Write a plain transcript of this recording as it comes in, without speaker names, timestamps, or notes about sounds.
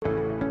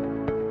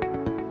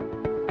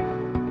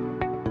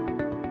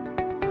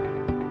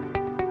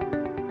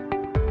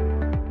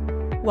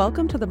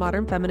Welcome to the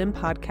Modern Feminine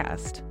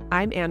Podcast.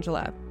 I'm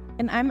Angela.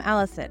 And I'm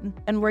Allison,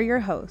 and we're your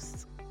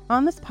hosts.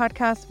 On this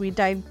podcast, we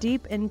dive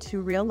deep into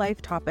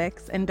real-life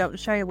topics and don't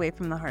shy away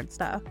from the hard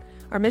stuff.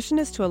 Our mission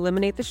is to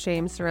eliminate the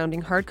shame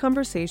surrounding hard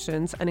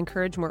conversations and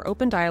encourage more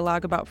open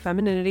dialogue about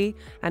femininity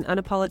and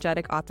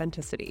unapologetic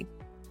authenticity.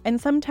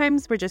 And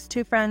sometimes we're just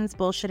two friends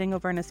bullshitting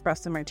over an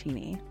espresso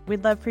martini.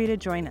 We'd love for you to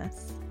join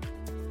us.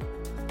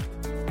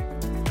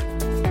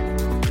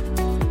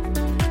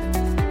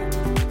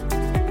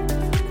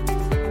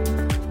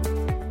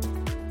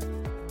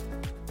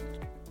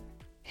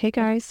 Hey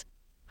guys,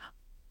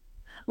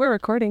 we're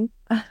recording.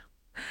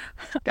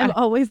 I'm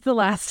always the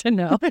last to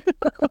know.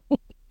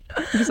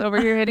 Just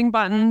over here hitting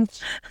buttons.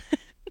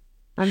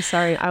 I'm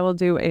sorry, I will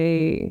do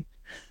a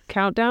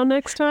countdown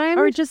next time.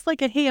 Or just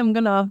like hey, I'm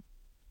gonna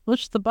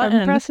push the button.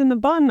 I'm pressing the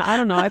button. I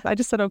don't know. I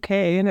just said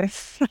okay, and I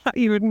thought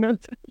you would know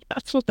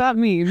that's what that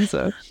means.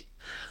 So.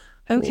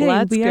 Okay,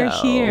 Let's we go.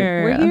 are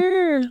here. We're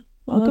here.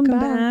 Welcome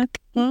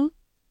back. Huh?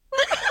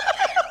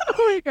 Oh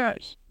my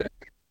gosh.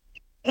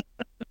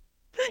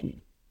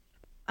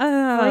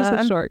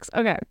 Shorts.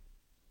 Okay.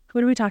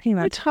 What are we talking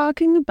We're about?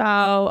 talking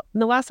about, in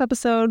the last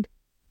episode,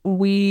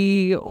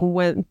 we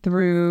went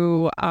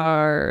through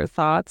our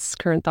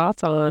current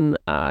thoughts on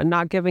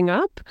not giving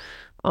up,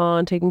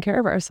 on taking care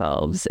of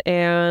ourselves,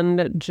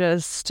 and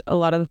just a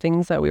lot of the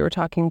things that we were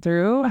talking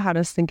through had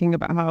us thinking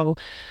about how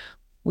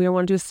we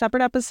want to do a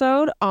separate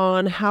episode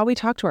on how we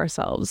talk to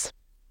ourselves.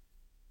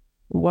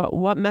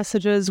 What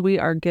messages we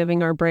are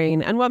giving our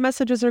brain and what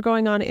messages are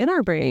going on in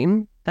our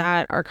brain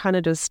that are kind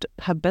of just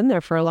have been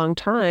there for a long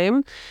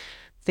time.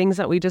 Things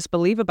that we just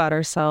believe about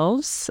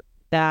ourselves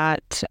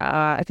that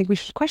I think we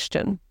should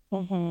question.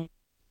 Mm-hmm.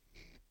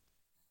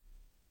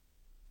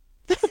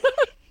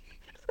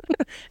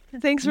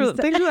 Thanks for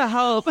the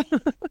help.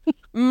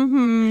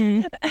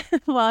 Mm-hmm.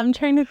 Well, I'm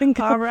trying to think.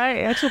 All right,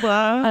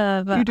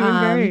 Angela, you're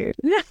doing great.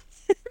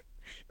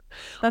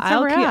 That's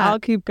how we're at. I'll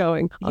keep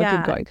going. I'll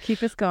keep going.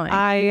 Keep us going.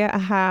 I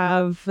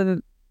have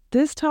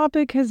this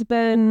topic has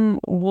been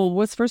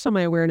was first on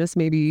my awareness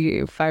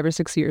maybe 5 or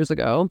 6 years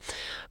ago,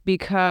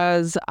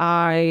 because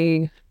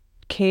I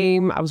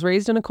was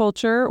raised in a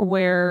culture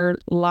where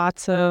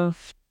lots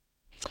of,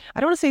 I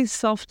don't want to say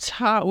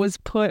self-talk was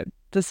put,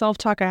 the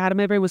self-talk I had in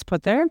my brain was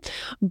put there,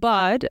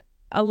 but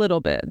a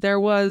little bit. There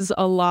was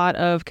a lot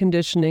of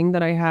conditioning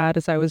that I had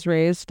as I was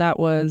raised that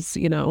was,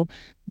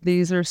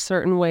 these are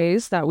certain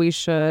ways that we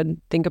should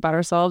think about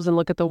ourselves and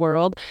look at the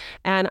world.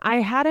 And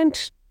I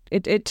hadn't,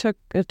 it took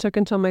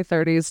until my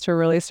 30s to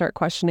really start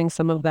questioning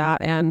some of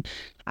that. And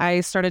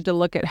I started to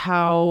look at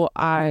how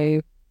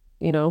I,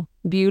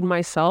 viewed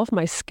myself,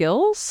 my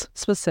skills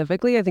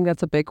specifically. I think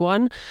that's a big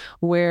one,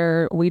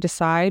 where we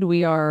decide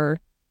we are,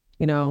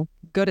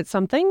 good at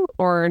something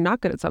or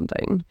not good at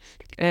something.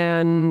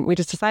 And we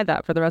just decide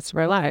that for the rest of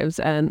our lives.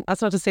 And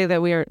that's not to say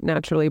that we are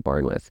naturally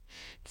born with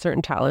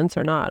certain talents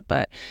or not,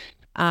 but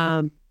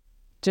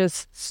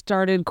just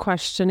started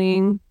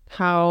questioning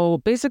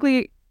how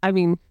basically, I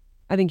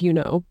think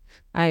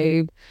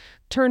I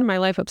turned my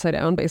life upside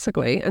down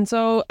basically. And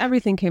so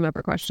everything came up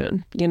for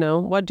question,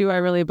 what do I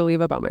really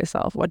believe about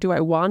myself? What do I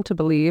want to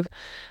believe?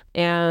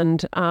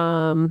 And,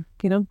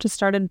 just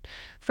started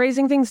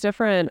phrasing things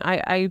different.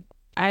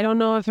 I don't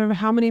know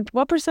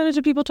what percentage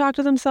of people talk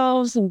to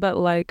themselves, but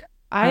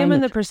I am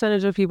in the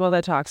percentage of people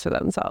that talks to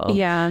themselves.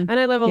 Yeah. And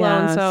I live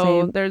alone. Yeah,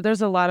 so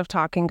there's a lot of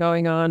talking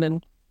going on,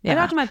 and I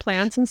talk to my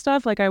plants and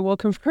stuff. I will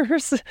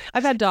converse.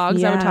 I've had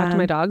dogs. I would talk to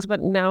my dogs,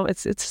 but now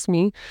it's just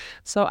me.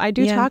 So I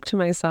do talk to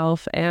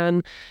myself,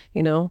 and,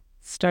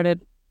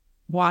 started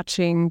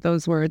watching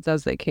those words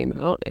as they came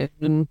out.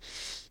 And,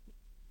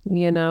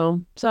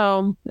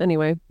 so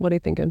anyway, what are you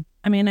thinking?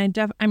 Do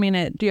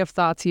you have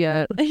thoughts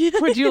yet?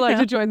 Would you like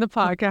to join the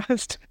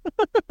podcast?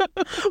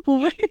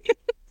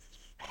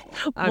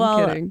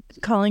 I'm kidding.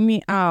 Calling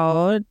me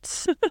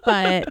out,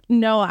 but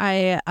no,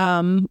 I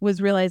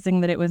was realizing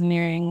that it was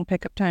nearing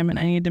pickup time, and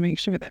I needed to make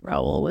sure that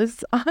Raul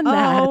was on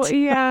that. Oh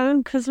yeah,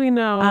 because we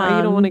know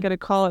you don't want to get a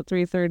call at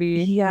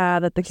 3:30. Yeah,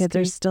 that the kids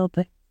are still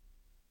there.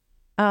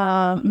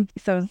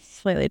 So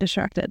slightly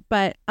distracted,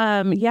 but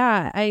I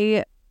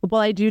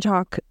do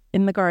talk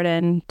in the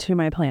garden to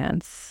my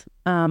plants,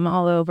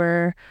 all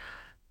over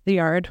the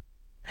yard.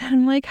 And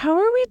I'm like, how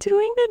are we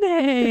doing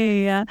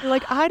today?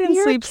 I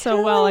didn't sleep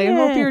so well. I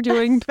hope you're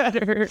doing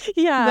better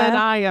than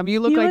I am.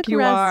 You look like you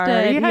rested.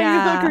 are.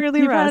 Yeah, you look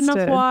really rested. You've had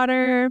enough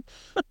water.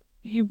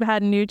 You've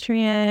had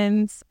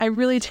nutrients. I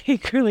really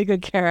take really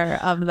good care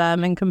of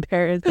them in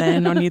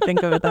comparison when you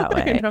think of it that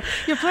way.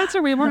 Your plants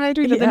are way more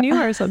hydrated than you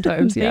are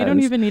sometimes. They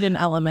don't even need an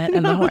element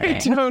in the morning.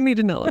 They don't need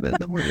an element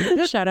in the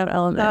morning. Shout out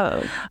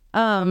element.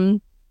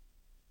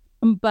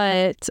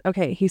 But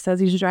okay, he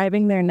says he's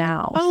driving there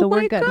now. So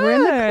we're good. We're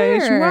in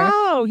the car.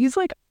 Wow, he's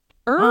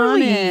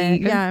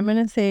early. Yeah, I'm going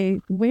to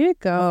say, way to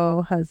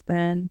go,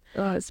 husband.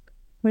 Way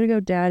to go,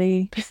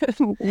 daddy.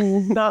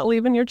 Not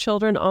leaving your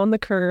children on the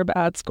curb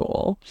at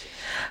school.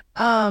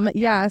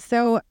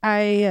 So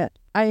I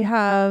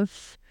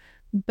have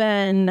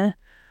been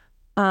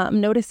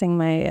noticing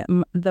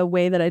the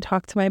way that I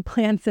talk to my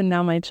plants, and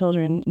now my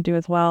children do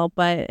as well.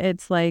 But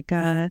it's like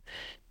I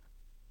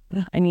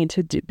need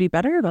to be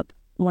better about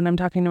when I'm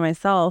talking to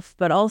myself.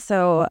 But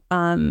also,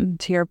 to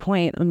your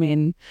point, I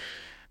mean,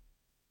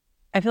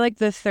 I feel like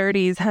the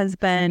 30s has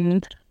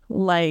been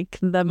like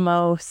the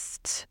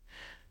most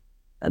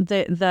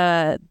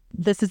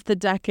this is the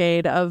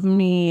decade of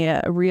me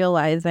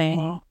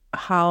realizing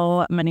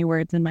how many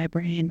words in my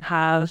brain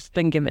have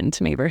been given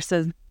to me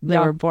versus they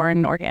were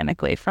born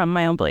organically from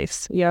my own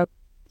beliefs. Yep.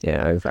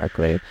 Yeah,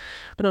 exactly.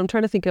 But I'm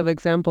trying to think of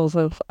examples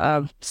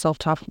of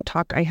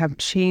self-talk I have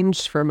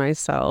changed for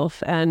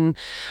myself. And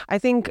I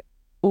think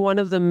one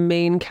of the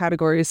main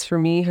categories for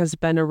me has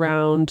been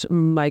around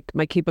my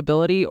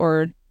capability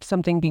or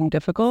something being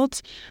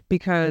difficult,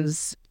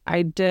 because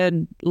I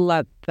did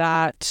let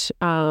that,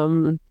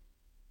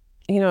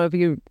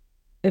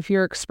 if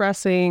you're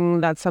expressing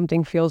that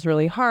something feels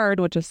really hard,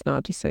 which is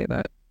not to say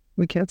that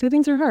we can't say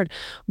things are hard,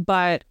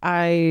 but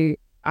I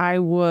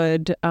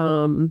would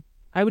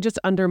just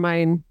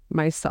undermine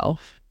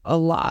myself a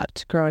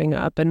lot growing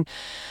up. And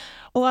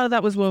a lot of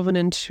that was woven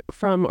into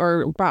from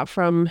or brought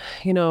from,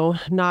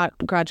 not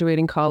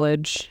graduating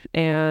college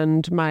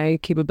and my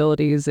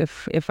capabilities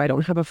if I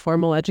don't have a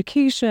formal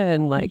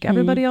education, like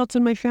everybody else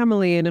in my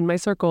family and in my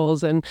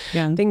circles and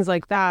things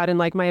like that. And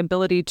like my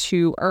ability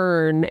to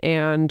earn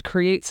and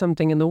create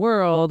something in the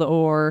world,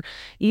 or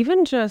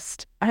even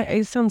just,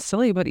 it sounds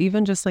silly, but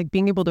even just like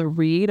being able to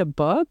read a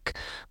book.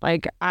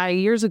 Like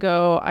years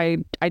ago, I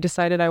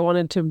decided I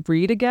wanted to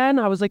read again.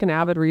 I was like an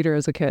avid reader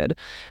as a kid.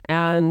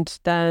 And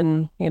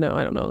then,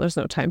 I don't know, there's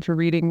no time for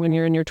reading when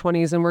you're in your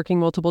 20s and working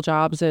multiple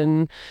jobs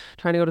and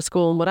trying to go to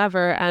school and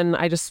whatever. And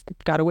I just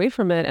got away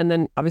from it. And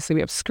then obviously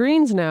we have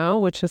screens now,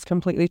 which has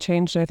completely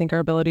changed, I think, our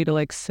ability to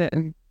like sit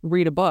and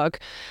read a book.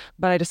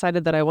 But I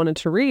decided that I wanted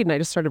to read, and I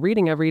just started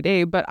reading every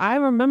day. But I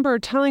remember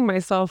telling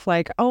myself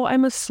like, oh,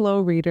 I'm a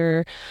slow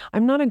reader.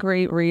 I'm not a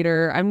great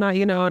reader. I'm not,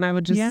 and I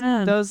would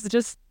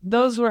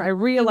those were, I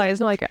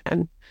realized like,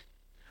 and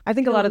I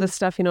think a lot of this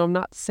stuff, I'm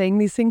not saying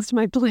these things to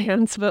my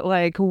plants, but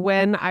like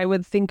when I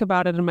would think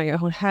about it in my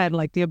own head,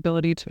 like the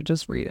ability to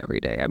just read every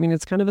day. I mean,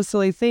 it's kind of a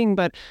silly thing,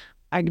 but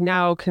I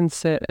now can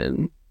sit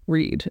and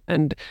read.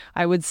 And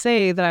I would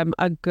say that I'm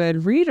a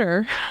good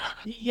reader.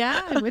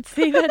 Yeah, I would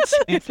say that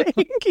too.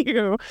 Thank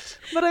you.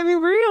 But I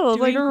mean, real,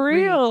 like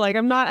real, like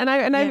I'm not,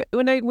 I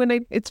when I,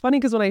 it's funny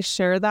because when I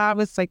share that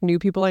with like new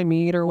people I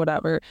meet or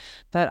whatever,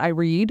 that I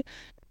read,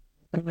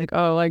 I'm like,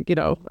 oh, like,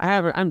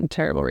 I'm a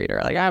terrible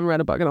reader. Like I haven't read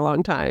a book in a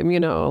long time,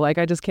 like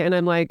I just can't.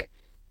 I'm like,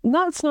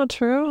 no, it's not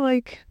true.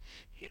 Like,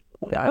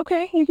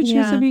 okay, you can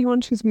choose to be, you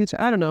want to choose me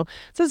to, I don't know.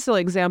 It's a silly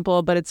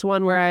example, but it's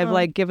one where I've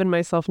like given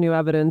myself new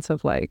evidence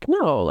of like,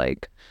 no,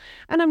 like,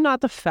 and I'm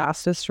not the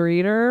fastest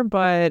reader,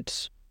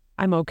 but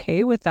I'm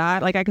okay with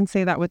that. Like I can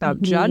say that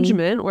without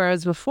judgment.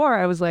 Whereas before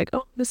I was like, oh,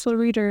 I'm a slow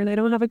reader and I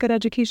don't have a good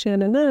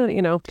education. And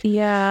then,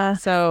 Yeah.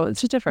 So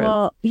it's just different.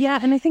 Well, yeah.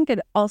 And I think it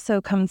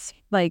also comes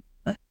like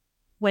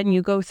when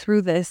you go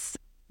through this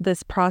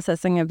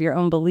processing of your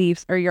own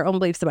beliefs or your own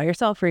beliefs about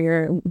yourself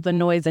or the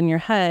noise in your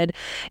head,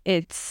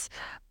 it's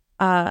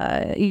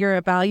you're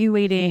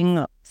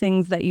evaluating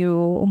things that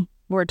you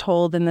were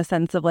told in the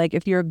sense of like,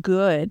 if you're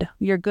good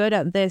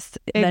at this,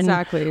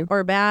 then,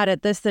 or bad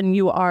at this, then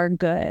you are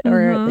good,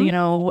 or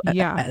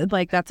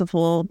like that's a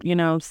full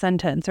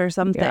sentence or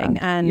something.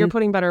 And you're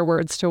putting better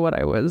words to what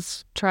I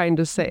was trying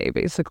to say.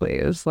 Basically,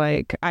 is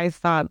like I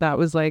thought that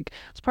was like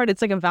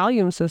it's like a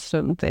value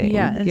system thing.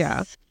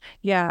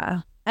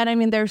 Yeah. And I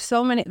mean, there's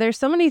so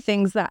many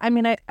things that, I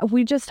mean,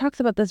 we just talked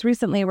about this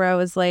recently where I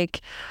was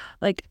like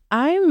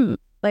I'm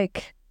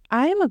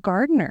a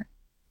gardener.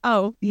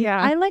 Oh,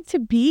 yeah. I like to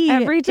be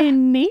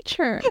in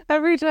nature.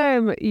 Every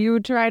time you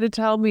try to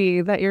tell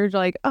me that you're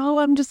like, oh,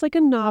 I'm just like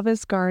a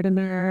novice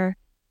gardener,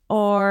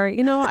 or,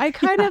 I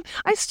kind of,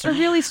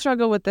 really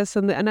struggle with this.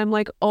 And I'm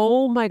like,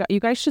 oh my God, you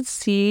guys should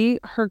see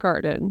her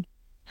garden,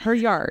 her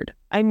yard.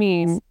 I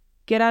mean,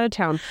 get out of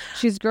town.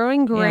 She's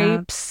growing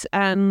grapes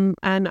and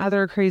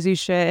other crazy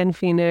shit in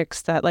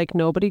Phoenix that like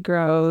nobody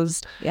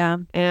grows. Yeah.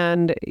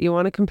 And you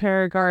want to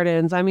compare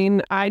gardens. I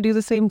mean, I do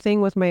the same thing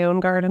with my own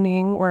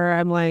gardening where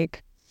I'm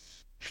like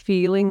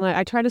feeling like,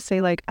 I try to say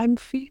like, I'm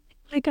feeling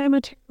like I'm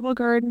a terrible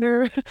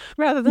gardener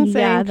rather than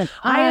saying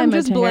I am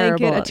just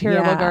blanket a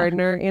terrible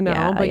gardener,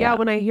 But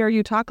when I hear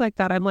you talk like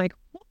that, I'm like,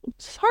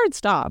 it's hard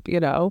stop,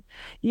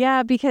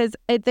 Yeah, because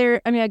I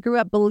grew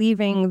up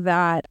believing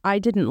that I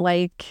didn't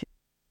like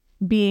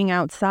being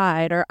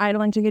outside, or I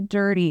don't like to get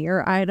dirty,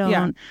 or I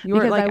don't, you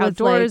were like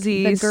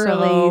outdoorsy, like the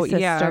girly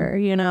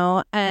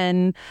sister,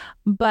 and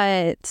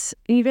but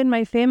even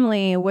my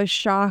family was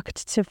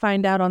shocked to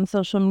find out on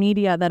social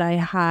media that I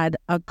had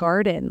a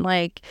garden,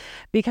 like,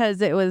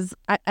 because it was,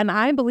 and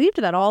I believed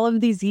that all of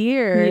these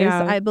years,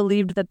 I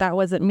believed that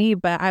wasn't me,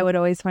 but I would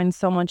always find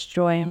so much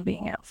joy in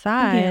being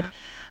outside.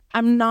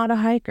 I'm not a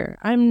hiker.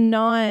 I'm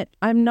not,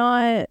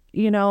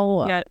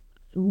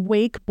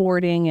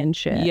 wakeboarding and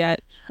shit.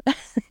 Yet.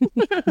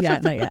 Yeah,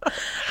 not yet.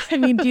 I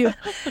mean, do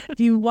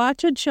you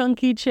watch a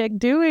chunky chick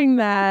doing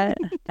that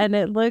and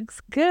it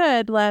looks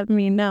good, let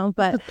me know.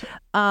 But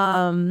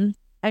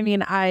I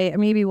mean, I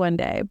maybe one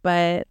day,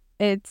 but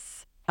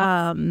it's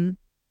I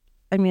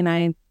mean,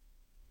 I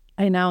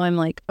now I'm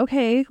like,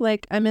 okay,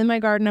 like I'm in my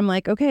garden, I'm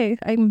like, okay,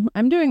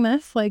 I'm doing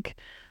this. Like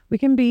we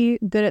can be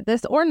good at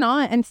this or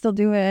not and still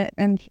do it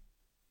and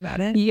about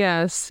it.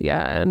 Yes,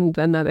 yeah, and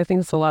then I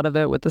think it's a lot of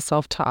it with the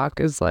self-talk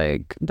is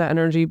like the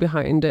energy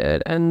behind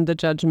it and the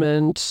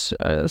judgment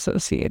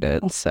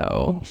associated.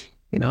 So,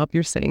 if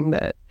you're saying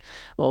that,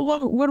 well,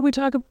 what do we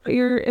talk about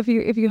your if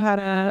you had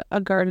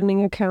a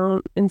gardening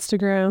account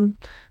Instagram,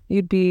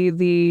 you'd be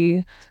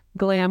the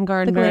glam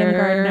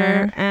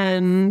gardener,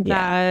 and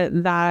Yeah.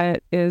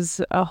 that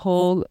is a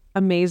whole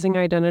amazing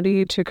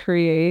identity to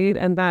create,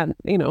 and that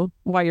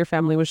why your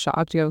family was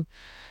shocked. Your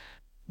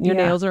Yeah.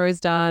 nails are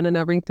always done and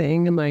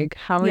everything. And like,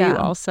 how are you Yeah.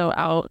 also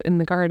out in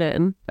the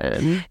garden?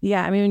 And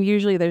Yeah. I mean,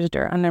 usually there's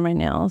dirt under my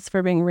nails,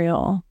 for being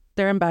real.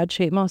 They're in bad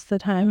shape most of the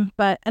time.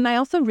 And I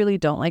also really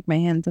don't like my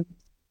hands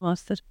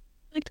most of the time.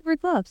 I like to wear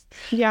gloves.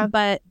 yeah,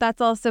 That's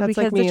that's because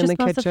like me it's in just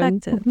the most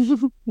kitchen.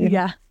 effective.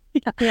 Yeah.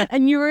 Yeah. Yeah.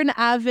 And you were an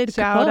avid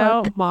Shout cook.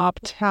 out mop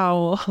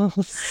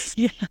towels.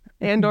 Yeah.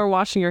 And or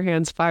washing your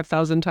hands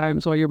 5,000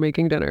 times while you're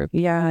making dinner.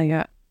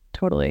 Yeah.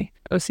 Totally.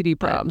 OCD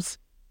But probs.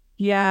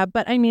 yeah,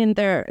 but I mean,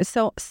 there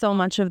so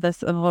much of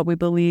this of what we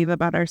believe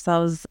about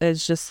ourselves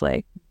is just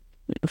like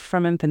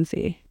from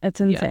infancy.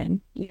 It's insane.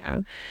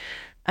 Yeah.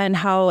 And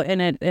how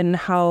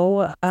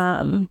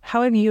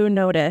how have you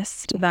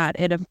noticed that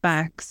it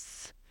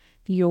affects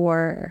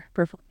your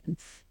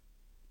performance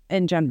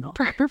in general?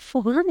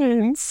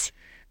 Performance.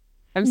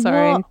 I'm sorry.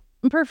 Well,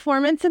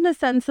 performance in the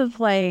sense of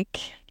like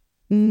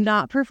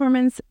not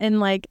performance in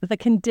like the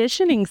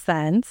conditioning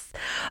sense,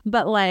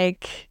 but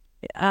like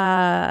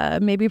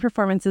maybe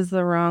performance is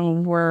the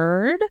wrong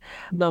word.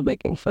 I'm not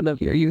making fun of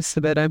your use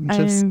of it. I'm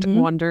just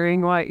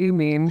wondering what you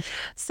mean.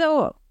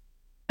 So,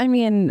 I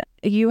mean,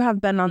 you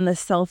have been on this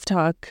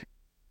self-talk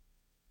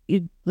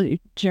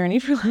journey,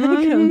 for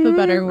lack of a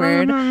better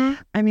word.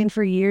 I mean,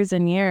 for years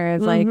and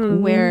years, like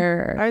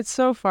where it's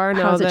so far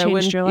now how's it that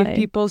when changed your if life?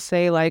 people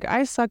say like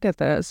I suck at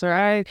this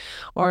or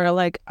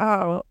like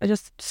oh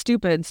just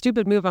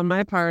stupid move on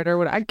my part or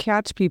what I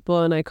catch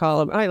people and I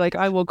call them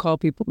I will call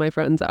people my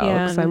friends out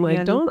because I'm like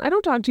I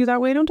don't talk to you that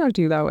way, don't talk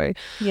to you that way.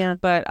 Yeah.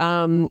 But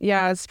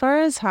yeah, as far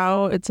as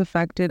how it's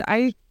affected,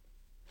 I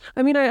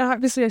mean I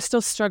obviously I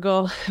still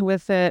struggle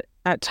with it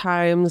at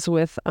times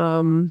with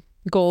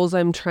goals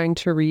I'm trying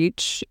to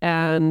reach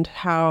and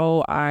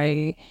how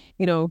I,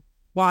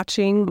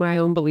 watching my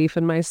own belief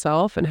in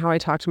myself and how I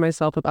talk to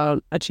myself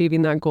about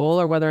achieving that goal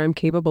or whether I'm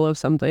capable of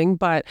something.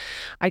 But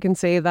I can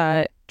say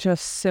that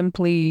just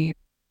simply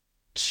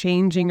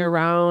changing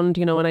around,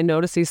 when I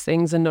notice these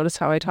things and notice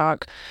how I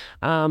talk,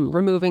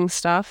 removing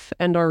stuff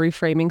and or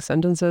reframing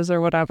sentences or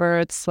whatever,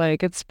 it's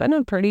like, it's been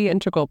a pretty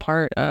integral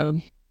part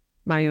of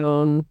my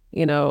own,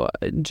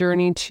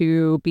 journey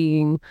to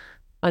being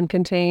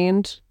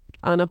uncontained,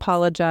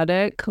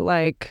 unapologetic,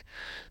 like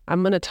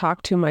I'm going to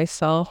talk to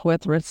myself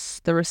with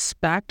the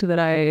respect that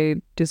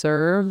I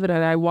deserve that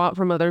I want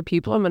from other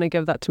people. I'm going to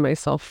give that to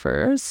myself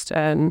first.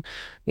 And,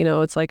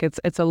 it's like,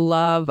 it's a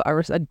love,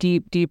 a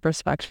deep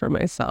respect for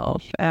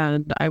myself.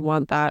 And I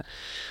want that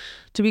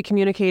to be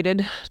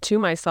communicated to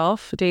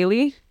myself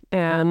daily.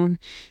 And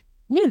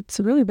yeah, it's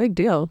a really big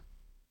deal.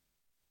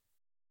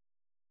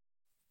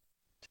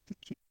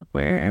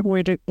 Where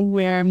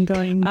I'm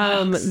going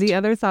next. The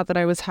other thought that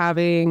I was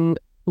having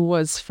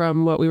was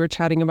from what we were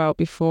chatting about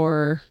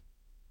before.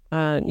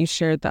 You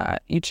shared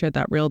that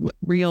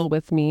reel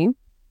with me,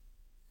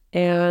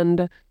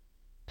 and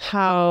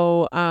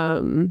how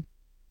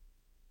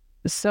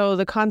so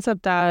the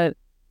concept that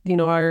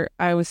I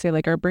always say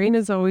like our brain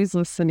is always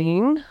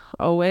listening,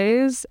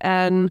 always,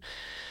 and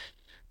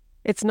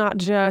it's not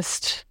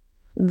just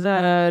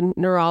the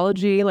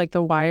neurology, like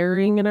the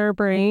wiring in our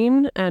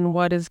brain and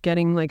what is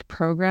getting like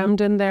programmed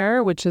in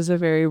there, which is a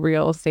very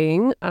real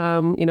thing.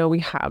 We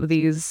have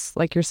these,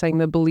 like you're saying,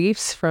 the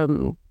beliefs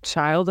from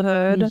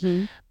childhood,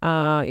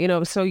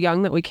 so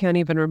young that we can't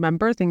even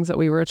remember things that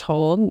we were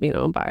told,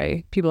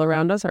 by people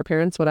around us, our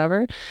parents,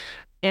 whatever.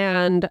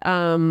 And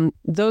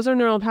those are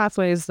neural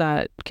pathways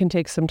that can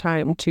take some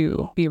time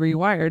to be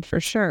rewired for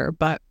sure.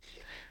 But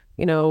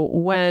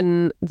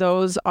when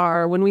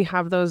we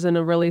have those in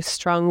a really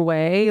strong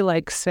way,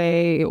 like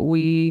say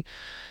we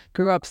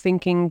grew up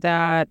thinking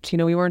that,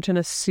 we weren't in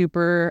a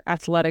super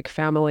athletic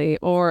family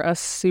or a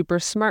super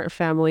smart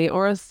family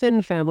or a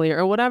thin family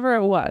or whatever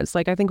it was.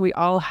 Like, I think we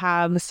all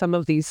have some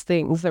of these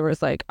things. There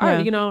was like,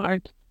 our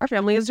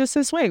family is just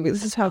this way.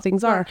 This is how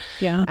things are.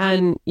 Yeah.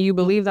 And you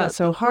believe that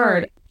so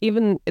hard,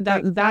 even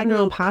that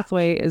neural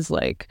pathway is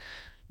like,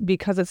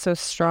 because it's so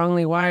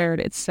strongly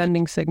wired, it's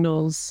sending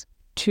signals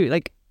to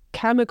like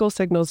chemical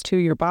signals to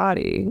your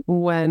body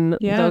when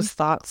those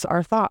thoughts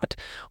are thought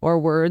or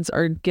words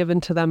are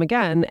given to them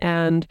again.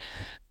 And,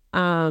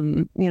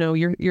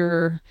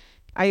 your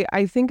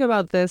I think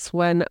about this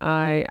when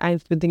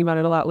I've been thinking about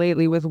it a lot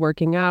lately with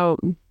working out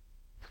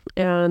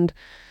and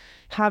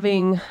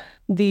having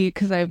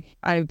because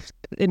I've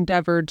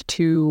endeavored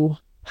to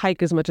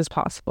hike as much as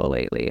possible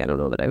lately. I don't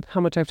know that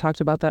how much I've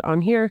talked about that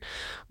on here,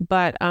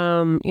 but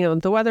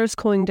the weather's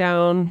cooling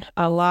down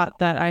a lot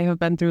that I have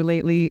been through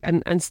lately,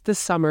 and this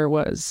summer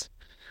was.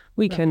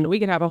 We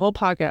can have a whole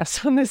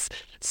podcast on this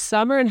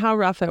summer and how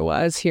rough it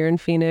was here in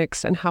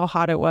Phoenix and how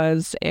hot it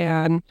was.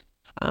 And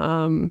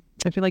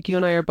I feel like you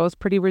and I are both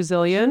pretty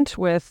resilient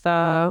with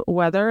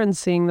weather and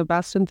seeing the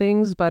best in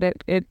things, but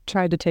it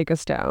tried to take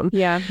us down.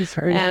 Yeah, it's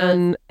hard.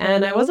 And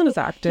I wasn't as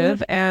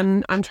active,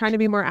 and I'm trying to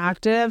be more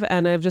active,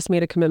 and I've just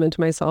made a commitment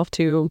to myself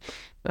to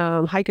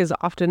hike as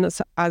often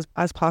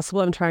as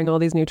possible. I'm trying all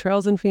these new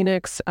trails in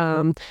Phoenix,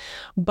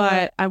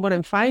 but what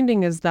I'm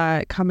finding is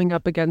that coming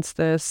up against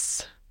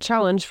this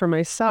challenge for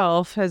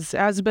myself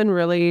has been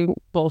really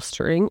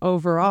bolstering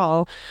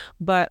overall.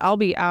 But I'll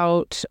be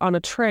out on a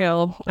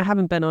trail I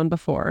haven't been on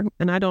before,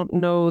 and I don't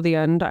know the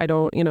end. I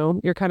don't, you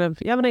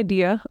have an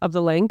idea of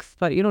the length,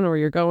 but you don't know where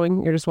you're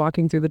going. You're just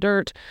walking through the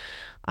dirt.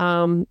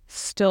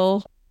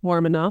 Still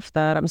warm enough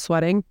that I'm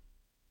sweating.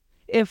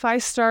 If I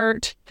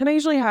start, and I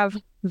usually have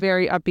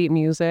very upbeat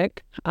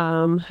music,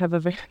 have a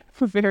very,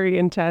 very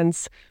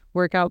intense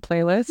workout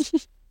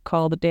playlist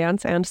called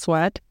Dance and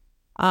Sweat.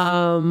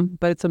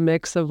 But it's a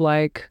mix of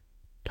like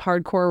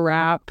hardcore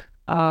rap,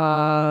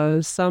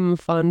 some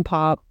fun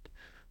pop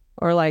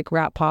or like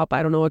rap pop.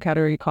 I don't know what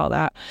category you call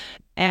that,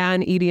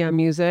 and EDM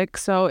music.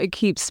 So it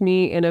keeps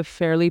me in a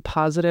fairly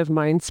positive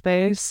mind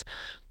space.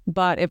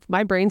 But if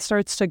my brain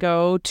starts to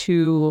go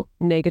to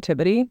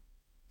negativity,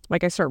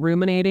 like I start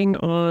ruminating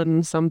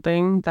on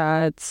something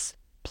that's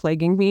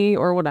plaguing me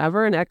or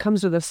whatever, and it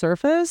comes to the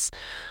surface,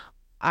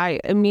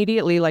 I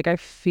immediately I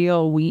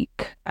feel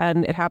weak,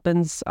 and it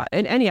happens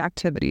in any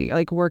activity,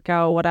 like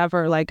workout,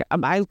 whatever. I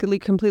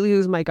completely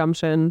lose my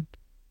gumption,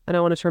 and I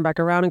want to turn back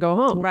around and go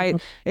home. Right?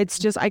 It's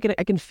just I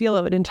can feel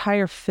an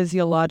entire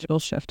physiological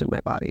shift in my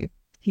body.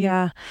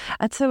 Yeah,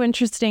 that's so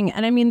interesting.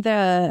 And we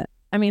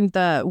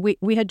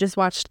had just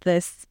watched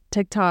this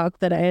TikTok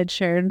that I had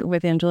shared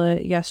with Angela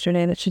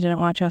yesterday that she didn't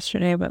watch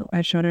yesterday, but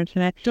I showed her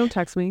today. Don't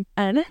text me.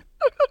 And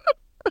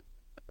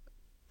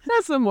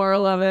that's the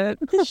moral of it.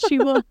 She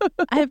will.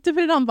 I have to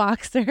put it on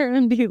Boxer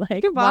and be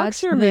like,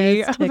 Boxer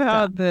me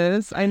about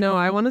this. I know.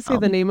 I want to say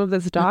the name of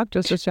this doc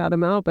just to shout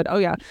him out, but oh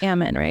yeah,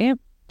 Amen, right?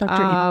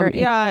 Dr.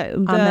 Yeah,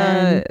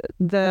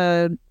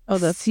 the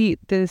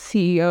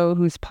CEO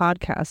whose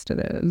podcast it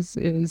is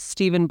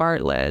Stephen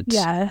Bartlett.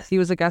 Yes, he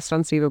was a guest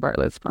on Stephen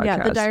Bartlett's podcast.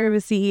 Yeah, the Diary of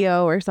a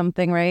CEO or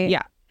something, right?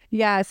 Yeah.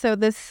 Yeah, so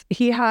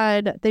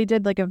they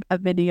did like a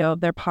video of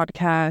their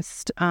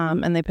podcast,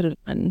 and they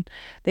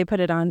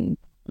put it on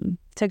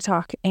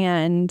TikTok,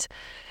 and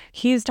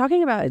he's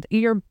talking about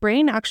your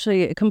brain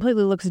actually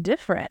completely looks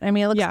different. I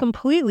mean, it looks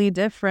completely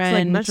different.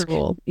 It's like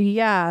measurable.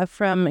 Yeah,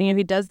 from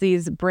he does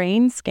these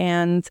brain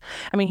scans.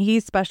 I mean, he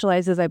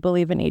specializes, I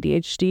believe, in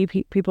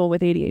ADHD, people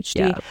with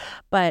ADHD,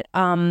 but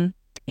the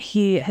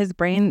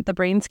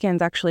brain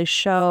scans actually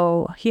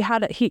show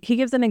he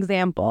gives an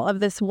example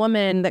of this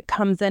woman that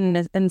comes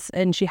in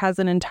and she has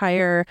an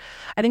entire,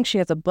 I think she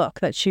has a book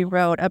that she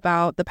wrote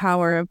about the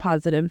power of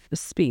positive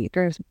speak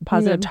or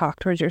positive talk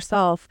towards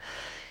yourself,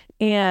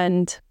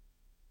 and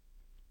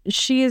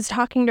she is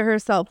talking to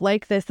herself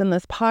like this in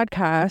this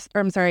podcast,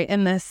 or I'm sorry,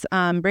 in this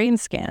brain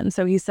scan.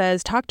 So he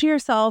says, talk to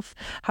yourself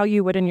how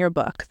you would in your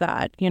book,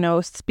 that,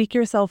 speak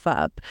yourself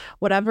up,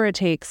 whatever it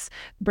takes,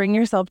 bring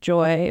yourself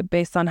joy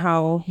based on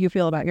how you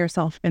feel about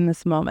yourself in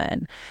this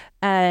moment.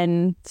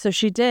 And so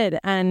she did.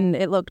 And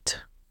it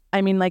looked,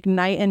 like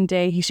night and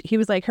day. He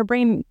was like, her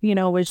brain,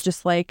 was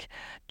just like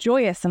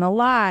joyous and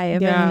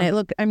alive. Yeah. And it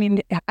looked,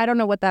 I don't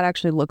know what that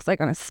actually looks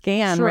like on a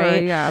scan, sure,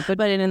 right? Yeah.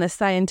 But in the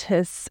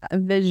scientist's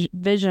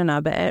vision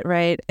of it,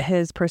 right?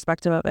 His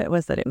perspective of it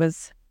was that it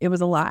was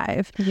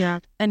alive. Yeah.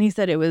 And he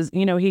said it was,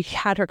 he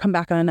had her come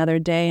back on another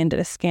day and did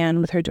a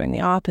scan with her doing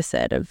the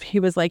opposite of, he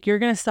was like, you're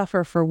going to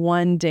suffer for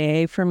one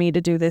day for me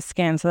to do this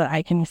scan so that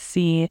I can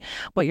see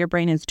what your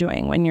brain is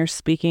doing when you're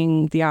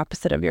speaking the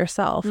opposite of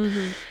yourself.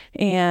 Mm-hmm.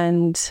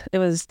 And it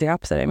was the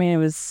opposite.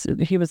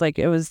 He was like,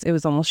 it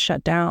was almost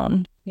shut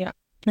down. Yeah.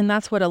 And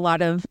that's what a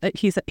lot of,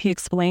 he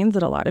explains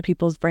that a lot of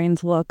people's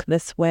brains look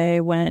this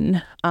way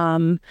when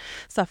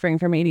suffering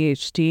from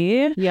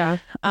ADHD. Yeah.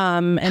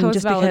 And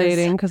just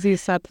validating because he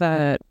said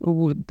that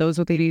those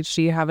with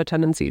ADHD have a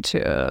tendency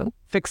to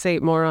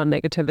fixate more on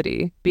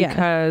negativity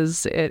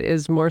because it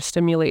is more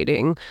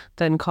stimulating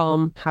than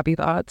calm, happy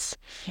thoughts.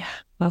 Yeah.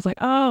 I was like,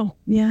 oh,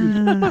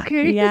 yeah.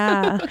 Okay.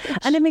 Yeah.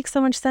 And it makes so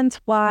much sense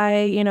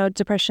why,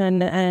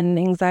 depression and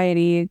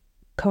anxiety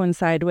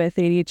coincide with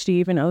ADHD,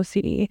 even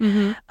OCD,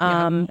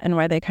 and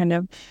why they kind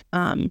of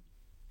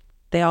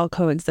they all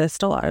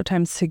coexist a lot of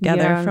times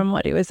together from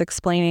what he was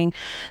explaining.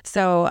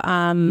 So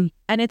and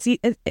it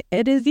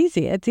is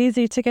easy. It's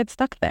easy to get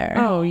stuck there.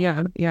 Oh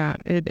yeah.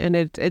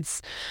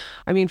 It's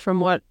from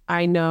what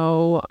I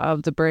know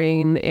of the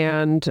brain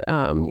and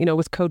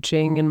with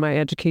coaching and my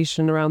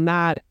education around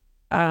that,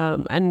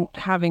 and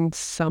having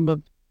some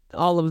of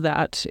all of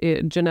that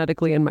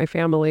genetically in my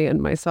family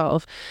and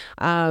myself.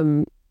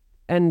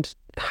 And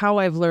how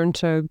I've learned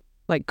to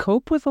like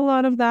cope with a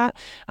lot of that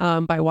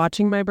by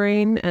watching my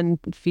brain and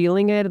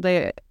feeling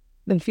it,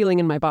 and feeling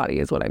in my body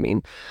is what I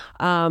mean.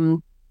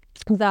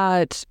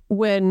 That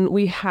when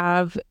we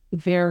have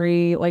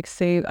very like,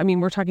 say, I mean,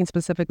 we're talking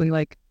specifically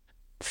like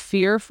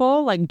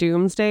fearful, like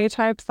doomsday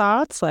type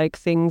thoughts, like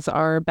things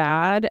are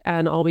bad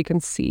and all we can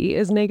see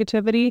is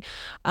negativity.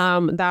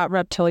 That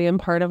reptilian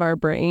part of our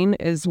brain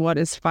is what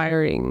is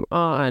firing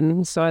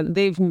on. So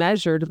they've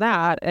measured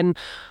that, and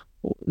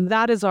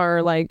that is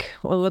our like,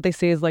 well, what they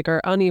say is like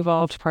our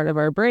unevolved part of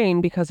our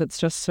brain, because it's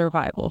just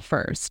survival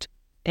first.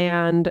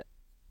 And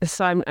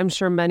so I'm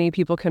sure many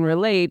people can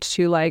relate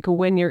to like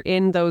when you're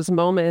in those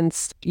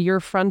moments,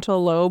 your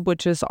frontal lobe,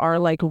 which is our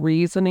like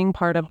reasoning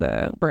part of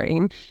the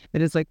brain,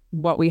 it is like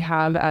what we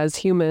have as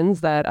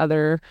humans that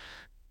other,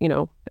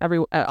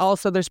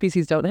 also other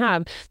species don't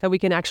have, that we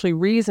can actually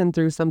reason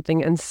through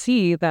something and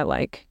see that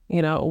like,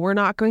 we're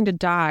not going to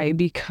die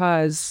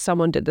because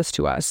someone did this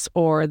to us,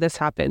 or this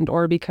happened,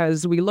 or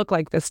because we look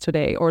like this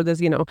today, or this,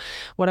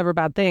 whatever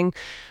bad thing.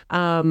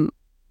 The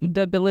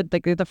ability,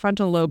 like the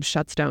frontal lobe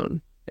shuts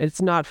down.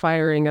 It's not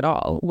firing at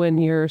all when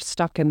you're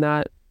stuck in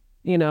that,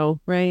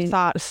 Right.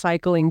 thought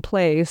cycling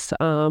place.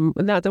 And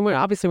that then we're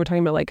talking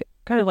about like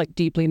kind of like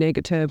deeply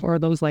negative or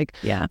those like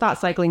thought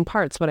cycling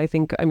parts. But I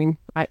think,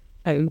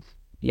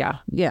 yeah,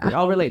 we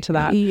all relate to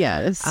that.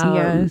 Yes.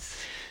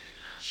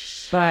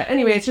 But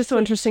anyway, it's just so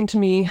interesting to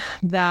me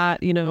that,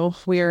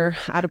 we're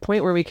at a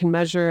point where we can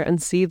measure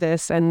and see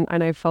this, and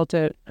I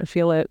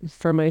feel it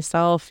for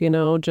myself,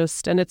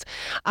 just, and it's,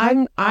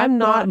 I'm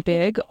not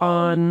big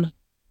on,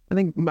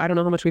 I don't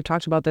know how much we've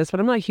talked about this,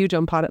 but I'm not huge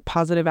on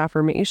positive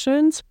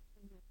affirmations,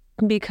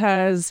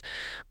 because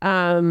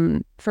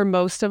for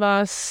most of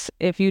us,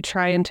 if you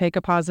try and take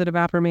a positive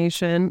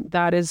affirmation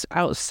that is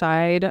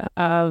outside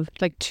of,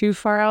 like too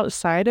far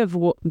outside of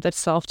the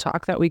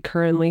self-talk that we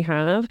currently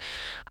have,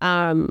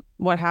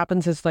 what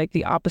happens is like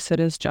the opposite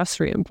is just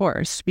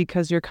reinforced,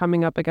 because you're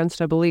coming up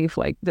against a belief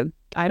like that.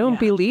 I don't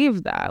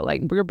believe that.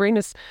 Like your brain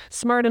is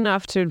smart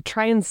enough to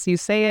try, and you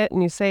say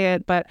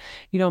it, but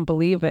you don't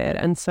believe it.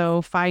 And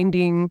so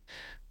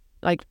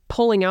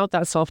pulling out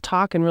that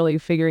self-talk and really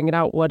figuring it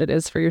out what it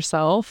is for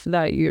yourself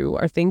that you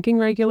are thinking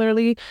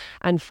regularly,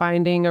 and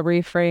finding a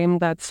reframe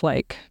that's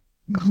like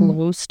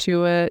close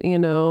to it,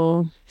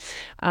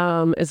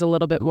 is a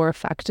little bit more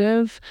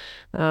effective.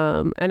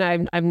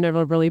 And I've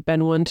never really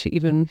been one to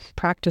even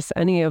practice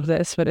any of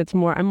this, but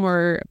I'm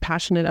more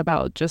passionate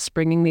about just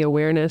bringing the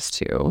awareness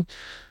to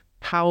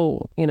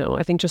how,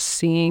 I think just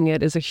seeing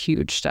it is a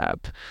huge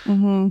step.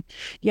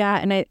 Yeah.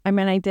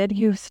 And I did,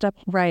 you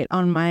stepped right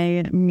on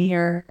my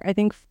mirror.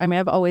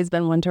 I've always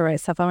been one to write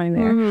stuff on my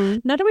mirror.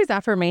 Not always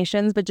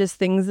affirmations, but just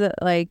things that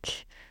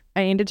like,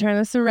 I need to turn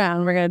this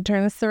around. We're going to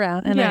turn this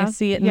around. And I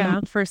see it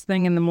the first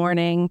thing in the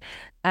morning.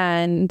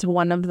 And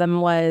one of them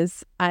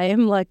was, I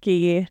am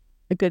lucky,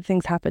 good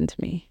things happen to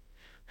me.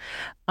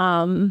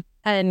 And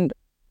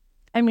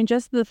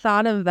just the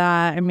thought of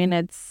that,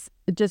 it's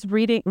just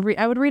reading.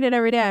 I would read it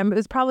every day. It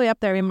was probably up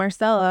there.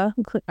 Marcella,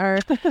 our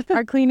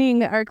cleaning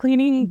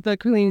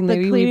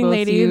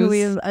lady who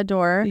we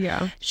adore.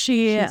 Yeah,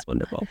 she's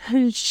wonderful.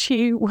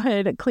 She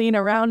would clean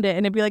around it,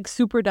 and it'd be like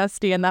super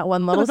dusty in that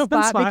one little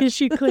spot because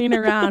she'd clean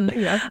around.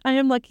 I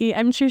am lucky.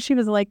 I'm sure she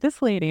was like,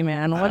 this lady,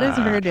 man, what is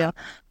her deal?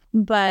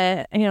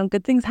 But,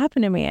 good things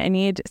happen to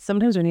me.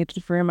 Sometimes we need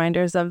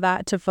reminders of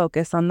that, to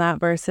focus on that,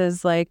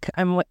 versus like,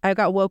 I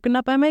got woken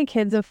up by my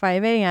kids at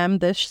 5 a.m.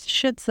 This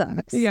shit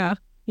sucks. Yeah.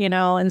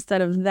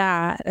 Instead of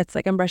that, it's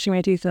like I'm brushing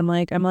my teeth and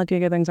like, I'm lucky,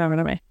 good things happen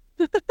to me.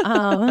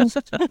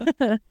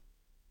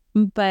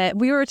 But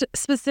we were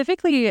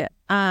specifically,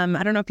 I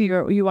don't know if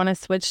you want to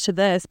switch to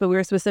this, but we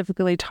were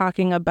specifically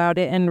talking about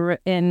it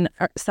in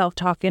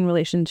self-talk in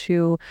relation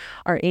to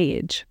our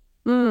age.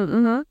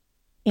 Mm-hmm.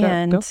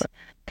 And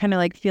kind of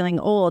like feeling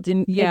old.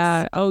 And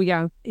it's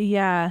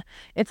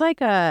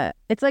like a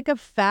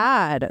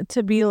fad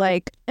to be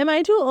like, am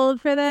I too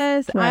old for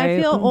this? Right.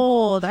 I feel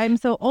old. I'm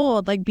so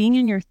old. Like being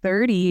in your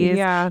 30s.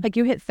 Yeah. Like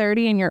you hit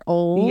 30 and you're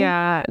old.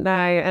 Yeah.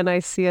 And I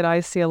see it.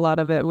 I see a lot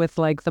of it with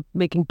like the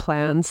making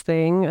plans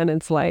thing. And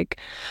it's like,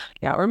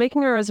 we're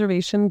making a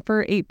reservation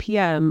for 8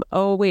 p.m.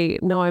 Oh,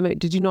 wait, no,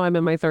 did you know I'm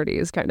in my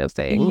 30s kind of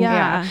thing?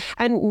 Yeah.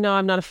 And no,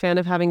 I'm not a fan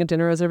of having a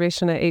dinner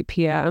reservation at 8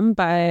 p.m.,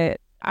 but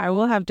I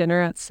will have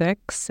dinner at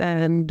 6,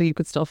 and you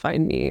could still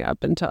find me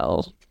up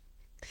until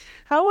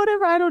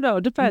whatever. I don't know.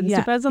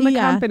 Depends on the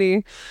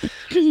company.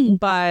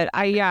 But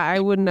I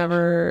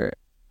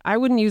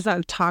wouldn't use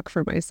that talk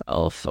for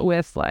myself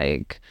with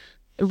like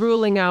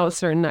ruling out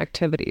certain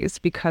activities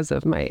because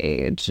of my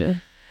age.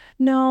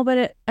 No,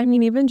 but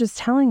even just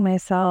telling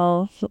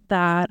myself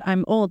that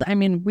I'm old. I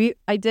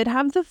did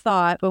have the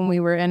thought when we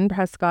were in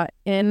Prescott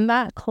in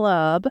that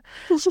club,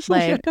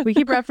 like we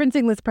keep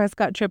referencing this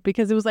Prescott trip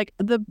because it was like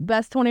the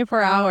best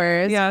 24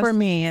 hours for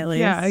me at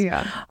least.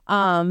 Yeah.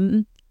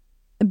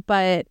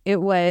 but we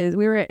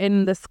were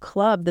in this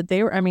club that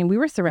we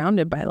were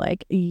surrounded by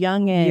like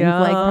youngins,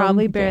 like Young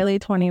probably people. barely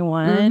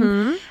 21,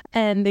 Mhm.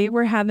 and they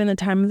were having the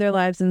time of their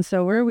lives, and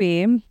so were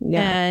we.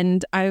 Yeah.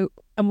 And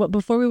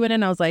before we went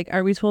in, I was like,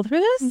 "Are we too old for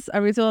this?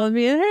 Are we too old to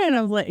be in here?" And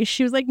I was like,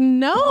 she was like,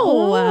 "No."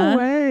 No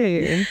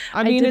way.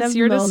 I mean, did it's a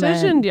your moment.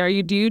 decision. Are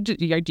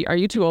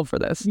you too old for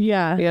this?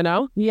 Yeah. You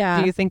know? Yeah.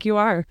 Do you think you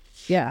are?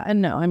 Yeah.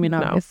 And no, I mean,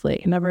 No.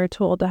 obviously, never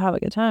too old to have a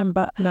good time,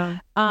 but No.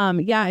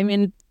 yeah, I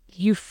mean,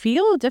 you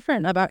feel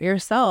different about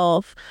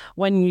yourself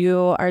when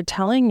you are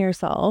telling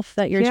yourself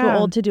that you're too Yeah.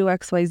 old to do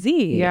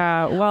XYZ.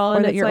 Yeah. Well, Or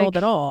and that it's you're like, old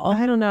at all.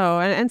 I don't know.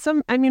 And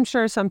some, I mean,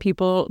 sure, some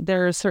people,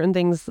 there are certain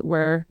things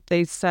where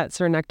they set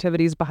certain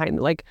activities behind,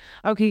 like,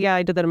 okay, yeah,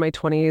 I did that in my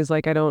 20s.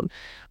 Like, I don't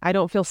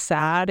feel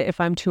sad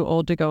if I'm too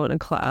old to go in a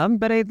club.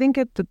 But I think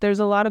that there's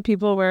a lot of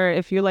people where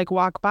if you like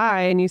walk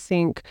by and you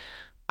think,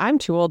 I'm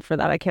too old for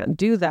that, I can't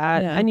do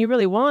that, Yeah. and you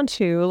really want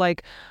to,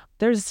 like,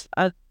 there's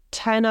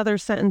 10 other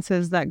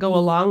sentences that go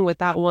along with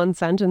that one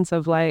sentence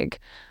of like,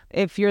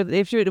 if you're,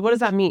 what does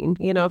that mean?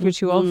 You know, if you're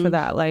too old for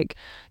that, like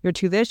you're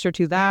too this, you're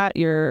too that,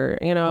 you're,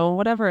 you know,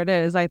 whatever it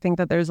is. I think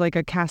that there's like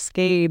a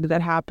cascade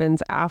that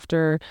happens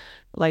after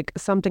like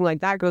something like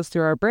that goes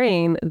through our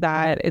brain,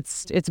 that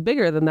it's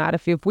bigger than that.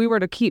 If we were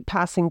to keep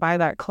passing by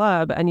that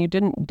club and you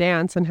didn't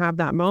dance and have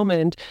that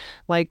moment,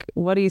 like,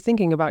 what are you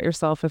thinking about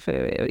yourself if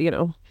it, you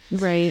know?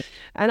 Right.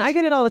 And I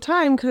get it all the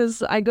time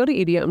because I go to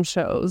EDM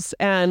shows,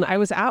 and I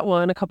was at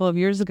one a couple of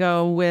years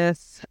ago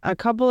with a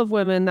couple of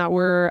women that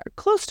were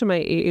close to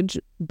my age,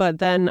 but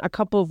then a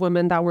couple of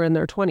women that were in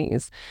their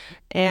 20s.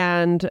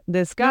 And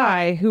this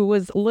guy who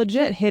was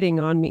legit hitting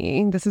on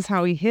me, this is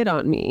how he hit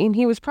on me. And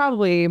he was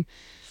probably,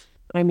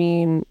 I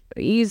mean,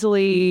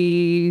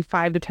 easily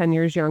 5 to 10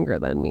 years younger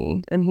than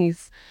me. And he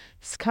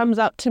comes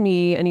up to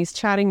me and he's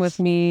chatting with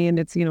me, and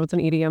it's, you know, it's an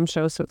EDM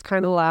show, so it's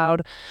kind of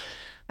loud.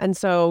 And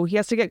so he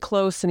has to get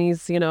close, and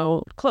he's, you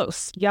know,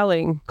 close,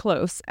 yelling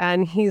close.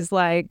 And he's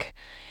like,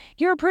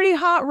 "You're a pretty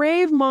hot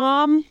rave,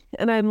 mom."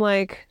 And I'm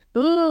like,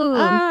 Ooh.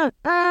 And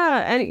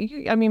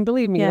I mean,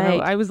 believe me,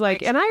 I was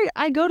like, and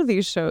I go to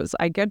these shows.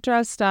 I get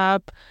dressed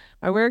up.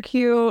 I wear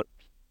cute,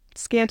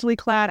 scantily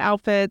clad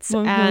outfits,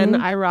 and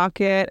I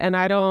rock it. And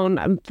I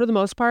don't, for the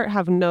most part,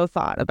 have no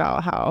thought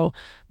about how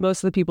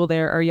most of the people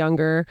there are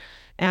younger.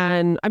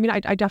 And I mean, I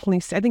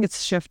definitely, I think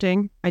it's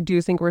shifting. I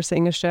do think we're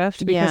seeing a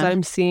shift because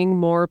I'm seeing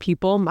more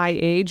people my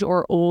age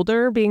or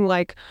older being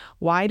like,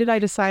 why did I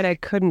decide I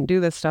couldn't do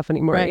this stuff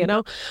anymore? Right. You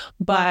know?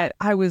 But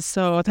it was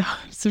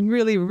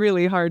really,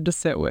 really hard to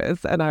sit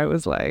with. And I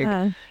was like,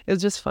 it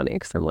was just funny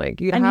because I'm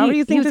like, how do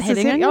you think this is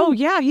hitting? Oh,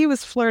 yeah, he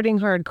was flirting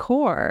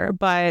hardcore.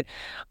 But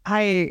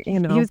you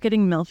know. He was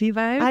getting milfy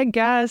vibes? I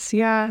guess,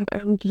 yeah.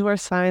 Or a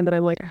sign that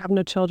I'm like, I have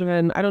no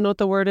children. I don't know what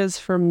the word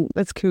is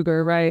it's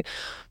cougar, right?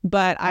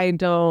 But I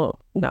don't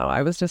know.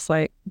 I was just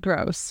like,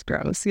 gross,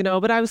 you know,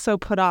 but I was so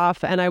put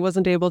off, and I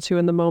wasn't able to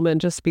in the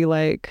moment just be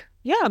like,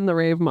 yeah, I'm the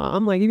rave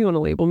mom. Like, if you want to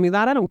label me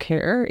that, I don't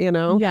care, you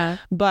know? Yeah.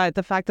 But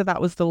the fact that that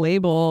was the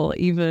label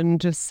even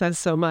just says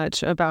so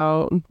much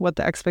about what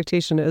the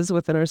expectation is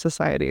within our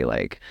society.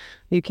 Like,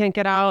 you can't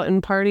get out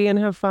and party and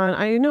have fun.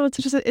 I know it's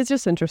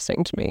just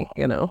interesting to me,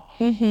 you know?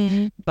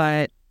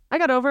 But I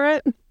got over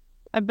it.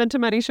 I've been to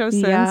many shows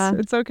since. Yeah.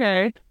 It's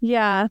okay.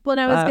 Yeah. Well,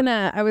 and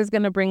I was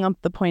gonna bring up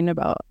the point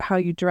about how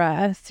you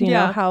dress, you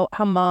know,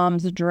 how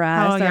moms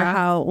dress, or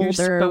how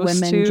older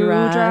women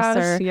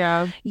dress. Or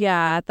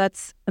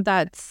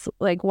that's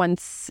like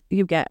once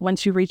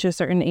you reach a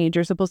certain age,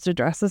 you're supposed to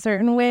dress a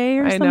certain way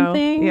or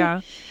something.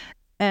 Yeah.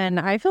 And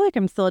I feel like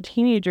I'm still a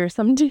teenager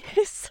some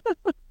days.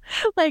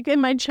 Like in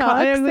my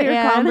chucks and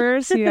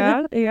Converse,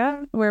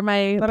 yeah. Wear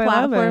my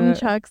platform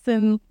chucks,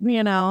 and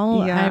you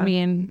know, I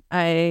mean,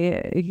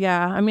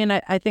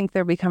 I think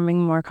they're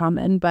becoming more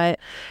common, but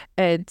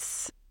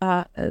it's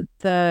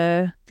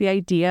the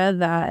idea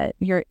that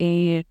your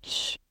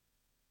age,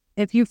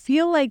 if you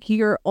feel like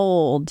you're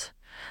old,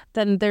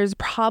 then there's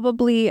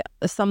probably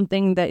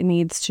something that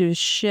needs to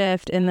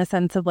shift in the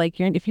sense of like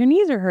if your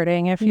knees are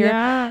hurting, if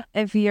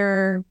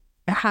you're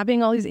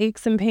having all these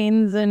aches and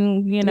pains,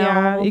 and you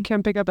know, you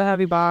can't pick up a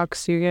heavy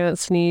box, you can't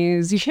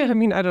sneeze. I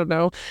mean, I don't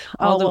know,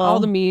 all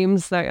the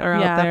memes that are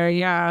out there.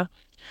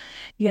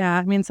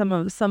 I mean,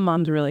 some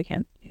moms really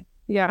can't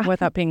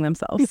without peeing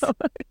themselves. No.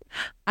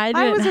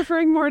 I was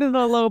referring more to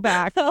the low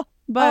back,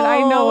 but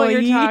I know what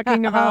you're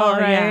talking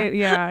about, right?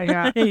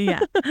 Yeah.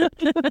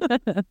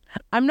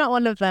 I'm not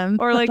one of them.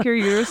 Or like your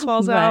uterus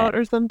falls out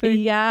or something.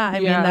 Yeah, I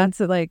mean, that's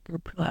like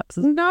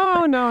prolapses.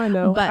 No, I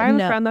know. But I have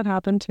a friend that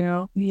happened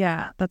too.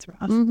 Yeah, that's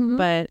rough.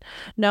 But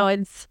no,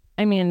 it's,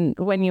 I mean,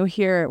 when you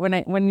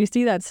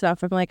see that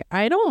stuff, I'm like,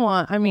 I don't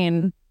want,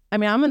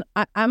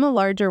 I'm a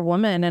larger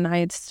woman, and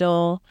I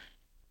still,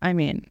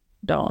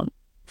 don't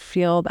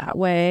feel that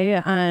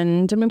way.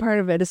 And I mean, part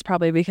of it is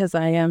probably because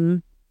I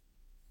am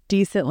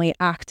decently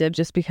active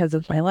just because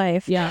of my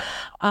life. Yeah.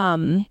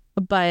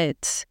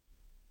 But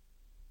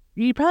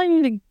you probably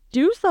need to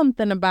do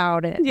something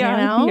about it. Yeah.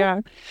 You know?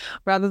 Yeah.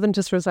 Rather than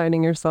just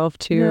resigning yourself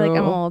to, you're like,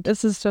 I'm old.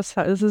 This is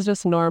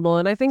just normal.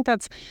 And I think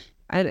that's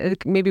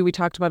maybe we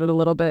talked about it a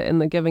little bit in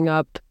the giving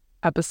up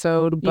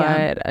episode,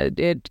 Yeah. but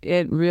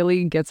it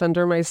really gets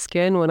under my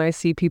skin when I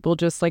see people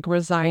just like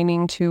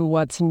resigning to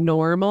what's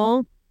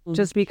normal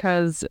just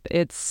because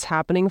it's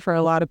happening for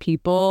a lot of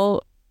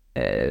people.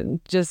 It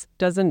just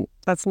doesn't,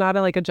 that's not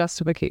like a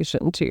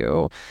justification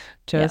to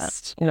Yeah.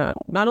 just,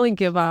 not only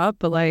give up,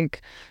 but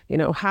like,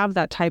 have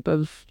that type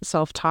of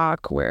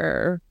self-talk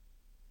where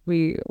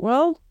we're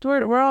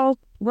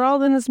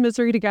all in this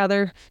misery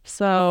together.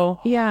 So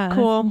Yeah.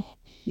 cool.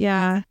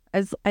 Yeah.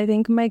 As I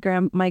think my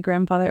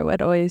grandfather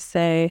would always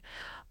say,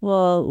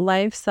 well,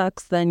 life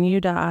sucks, then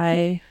you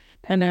die.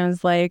 And I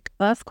was like,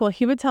 oh, that's cool.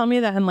 He would tell me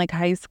that in like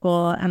high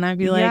school, and I'd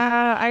be like,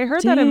 Yeah, I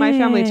heard that in my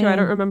family too. I don't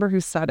dang. remember who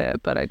said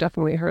it, but I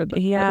definitely heard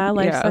that. Yeah,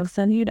 life Yeah. sucks,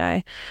 then you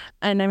die.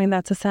 And I mean,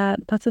 that's a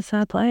sad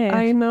I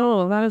life.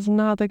 know that is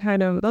not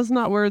those are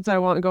not words I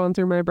want going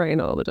through my brain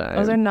all the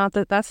Those are time. not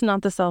that's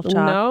not the self-talk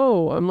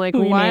No, I'm like,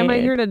 we why am I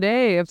need. here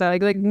today? If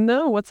that like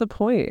no, what's the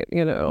point?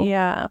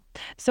 Yeah.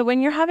 So when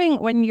you're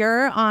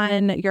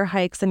on your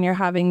hikes and you're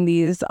having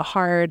these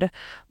hard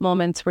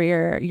moments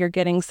where you're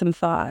getting some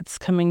thoughts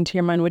coming to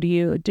your mind, what do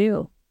you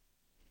do?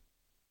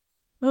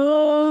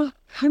 Oh,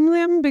 I'm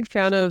a big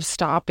fan of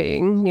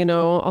stopping.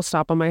 I'll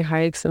stop on my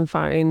hikes and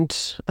find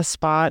a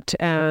spot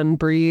and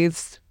breathe.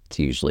 It's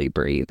usually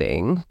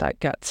breathing that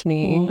gets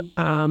me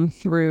Mm.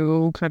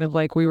 through kind of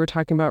like we were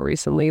talking about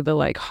recently, the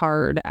like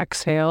hard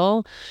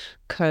exhale.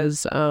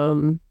 Because I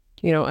mean,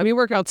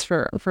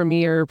 workouts for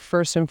me are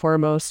first and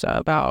foremost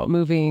about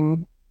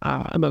moving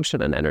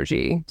emotion and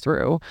energy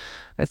through.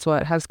 It's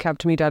what has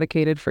kept me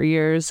dedicated for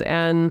years,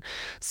 and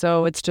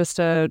so it's just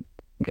a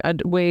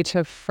way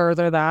to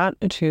further that,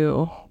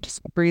 to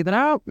just breathe it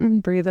out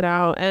and breathe it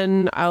out.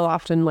 And I'll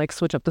often like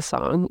switch up the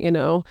song,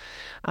 and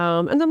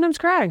sometimes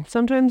cry.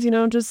 Sometimes,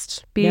 Yeah.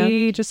 just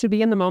to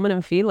be in the moment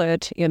and feel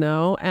it,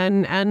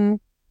 and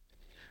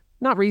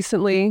not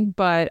recently,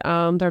 but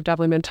there have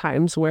definitely been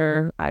times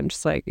where I'm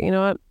just like, you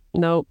know what?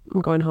 Nope,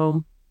 I'm going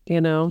home.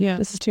 Yeah.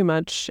 This is too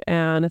much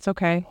and it's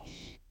okay.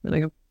 And I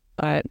go,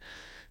 but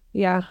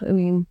yeah, I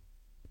mean,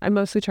 I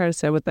mostly try to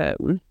sit with it.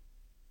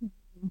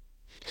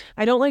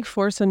 I don't like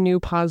force a new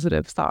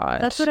positive That's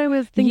thought. what I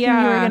was thinking you were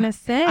Yeah, gonna I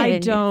say.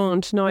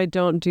 don't. No, I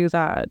don't do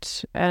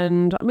that.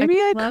 And maybe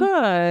I Love.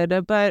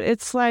 could, but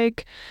it's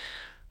like,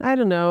 I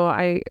don't know.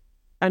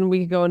 And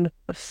we go in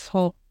a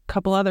whole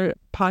couple other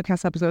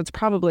podcast episodes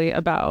probably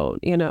about,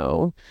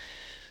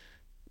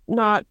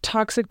 not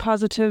toxic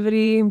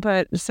positivity,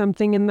 but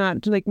something in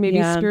that, like maybe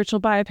Yeah. spiritual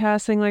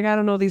bypassing. Like, I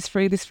don't know, these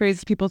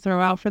phrases people throw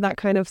out for that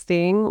kind of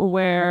thing,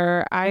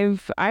 where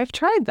I've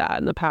tried that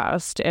in the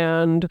past.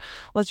 And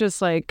let's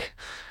just like,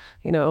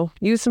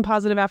 use some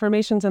positive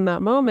affirmations in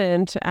that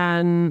moment.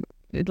 And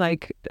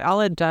like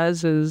all it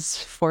does is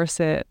force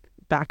it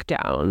back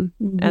down,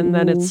 and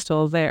then it's Mhm.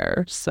 still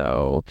there.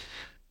 So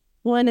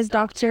Well, and as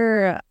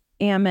Dr.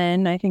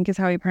 Ammon, I think is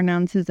how he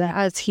pronounces it,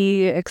 as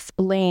he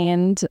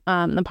explained,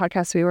 the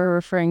podcast we were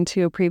referring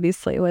to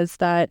previously was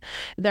that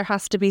there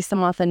has to be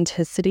some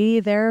authenticity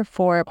there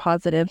for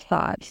positive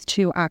thoughts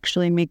to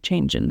actually make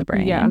change in the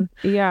yeah, brain.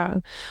 yeah.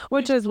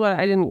 Which is what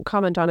I didn't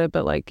comment on it,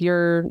 but like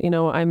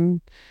I'm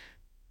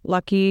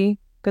lucky,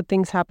 good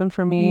things happen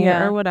for me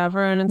Yeah. or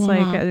whatever. And it's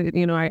like,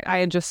 Mhm. I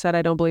had just said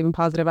I don't believe in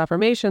positive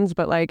affirmations,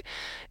 but like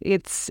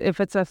if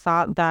it's a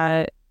thought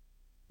that,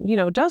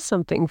 does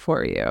something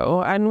for you,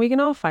 and we can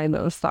all find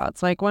those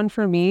thoughts. Like one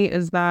for me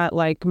is that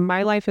like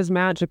my life is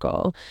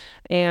magical,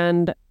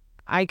 and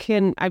I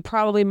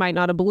probably might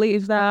not have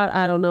believed that,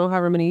 I don't know,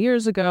 however many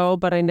years ago,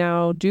 but I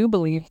now do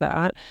believe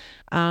that.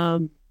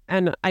 And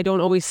I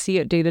don't always see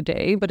it day to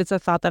day, but it's a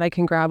thought that I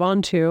can grab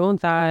onto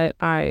that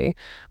it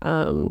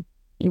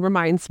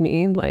reminds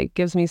me, like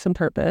gives me some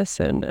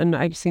purpose. And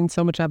I've seen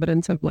so much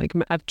evidence of like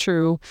of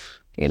true,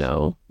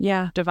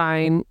 Yeah.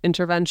 divine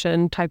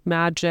intervention type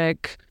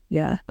magic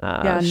Yeah.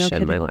 Yeah. No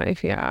shit in my kidding.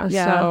 life. Yeah.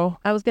 Yeah. So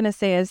I was gonna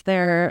say, is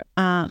there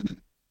I'm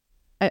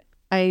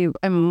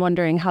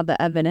wondering how the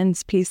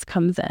evidence piece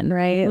comes in,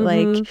 right?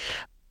 Like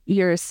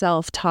your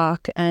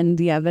self-talk and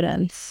the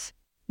evidence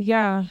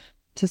yeah.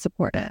 to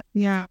support it.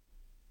 Yeah.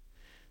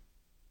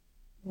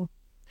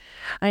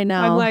 I I'm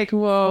know. like,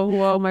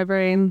 whoa, my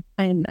brain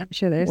I'm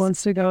sure there's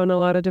wants to go in a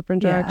lot of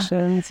different yeah.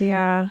 directions.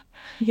 Yeah.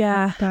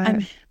 Yeah.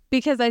 But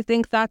Because I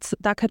think that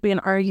could be an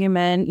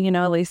argument,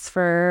 at least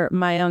for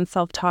my own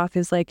self-talk,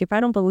 is like, if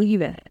I don't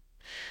believe it,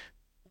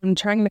 I'm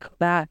trying to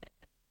combat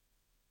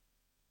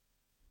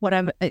what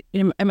am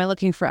I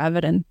looking for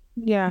evidence?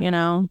 yeah.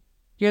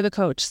 You're the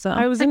coach, so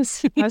I was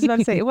about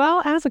to say,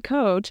 well, as a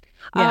coach,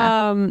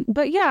 yeah.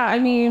 but yeah, I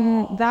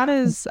mean, that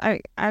is,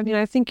 I mean,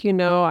 I think,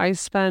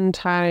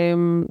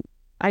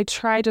 I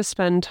try to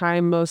spend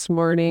time most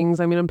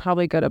mornings. I mean, I'm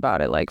probably good about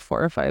it like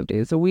 4 or 5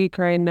 days a week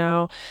right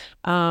now,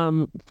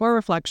 for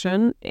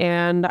reflection.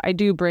 And I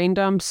do brain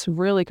dumps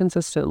really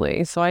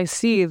consistently. So I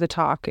see the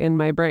talk in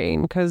my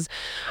brain because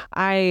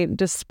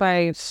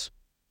despite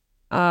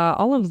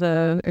all of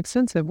the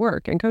extensive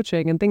work and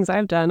coaching and things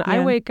I've done, I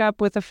Yeah. wake up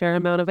with a fair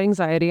amount of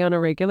anxiety on a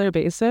regular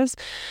basis.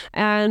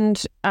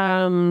 And,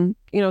 some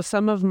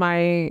of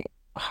my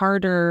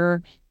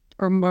harder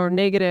or more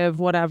negative,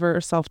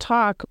 whatever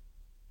self-talk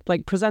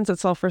like presents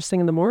itself first thing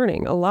in the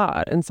morning a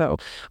lot. And so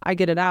I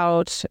get it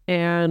out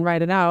and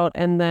write it out.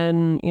 And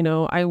then,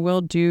 I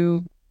will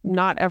do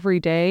not every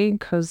day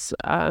because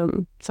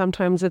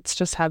sometimes it's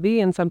just heavy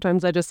and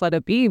sometimes I just let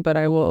it be, but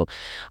I will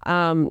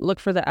look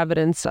for the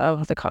evidence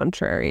of the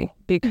contrary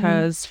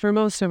because for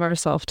most of our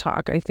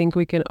self-talk, I think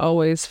we can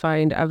always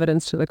find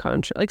evidence to the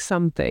contrary, like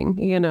something,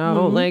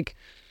 like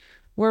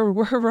we're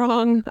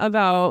wrong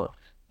about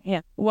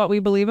what we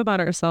believe about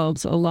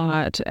ourselves a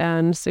lot.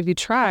 And so if you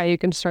try, you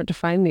can start to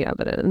find the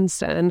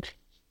evidence. And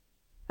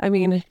I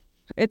mean,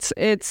 it's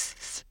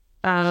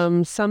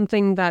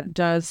something that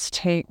does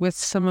take, with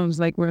some of,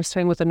 like we were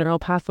saying with the neural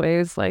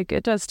pathways, like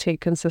it does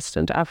take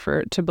consistent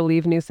effort to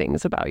believe new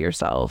things about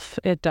yourself.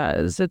 It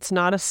does. It's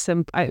not a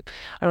I don't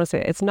want to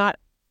say it's not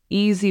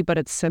easy, but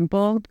it's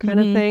simple kind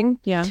of thing.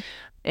 Yeah.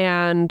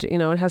 And,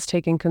 it has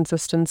taken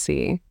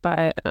consistency.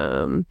 But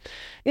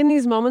in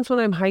these moments when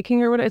I'm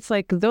hiking or what, it's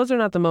like, those are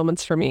not the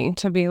moments for me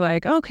to be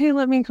like, okay,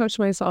 let me coach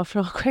myself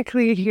real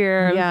quickly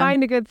here and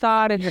find a good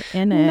thought. And you're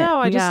in it. No,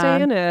 I just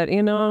stay in it.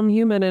 I'm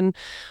human.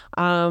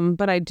 And,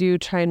 but I do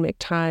try and make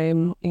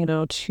time,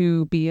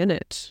 to be in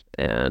it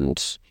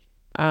and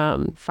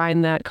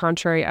find that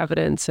contrary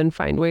evidence and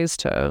find ways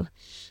to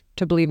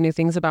believe new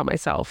things about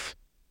myself.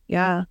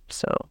 Yeah.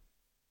 So.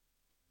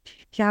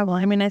 Yeah, well,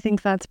 I mean, I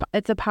think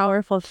it's a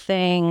powerful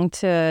thing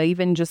to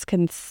even just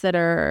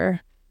consider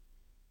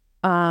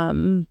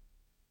that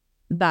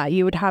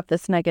you would have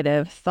this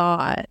negative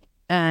thought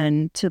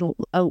and to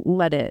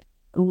let it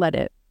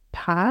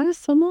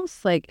pass,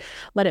 almost like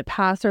let it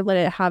pass or let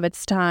it have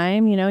its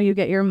time. You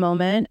get your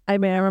moment. I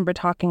mean, I remember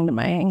talking to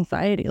my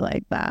anxiety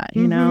like that,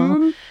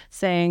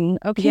 saying,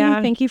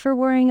 okay, thank you for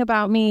worrying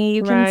about me.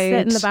 You can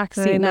sit in the back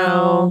seat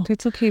now.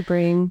 It's okay,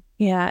 brain.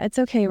 Yeah, it's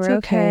okay. We're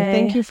okay.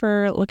 Thank you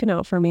for looking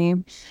out for me.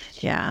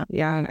 Yeah.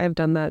 Yeah, I've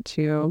done that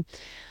too.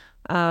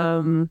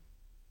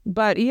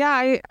 But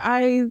yeah,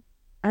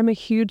 I'm a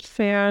huge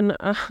fan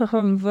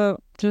of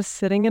just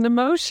sitting in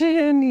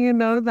emotion. You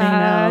know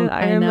that.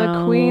 I am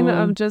the queen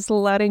of just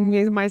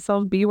letting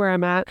myself be where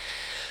I'm at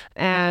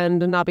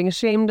and not being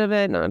ashamed of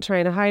it, not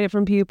trying to hide it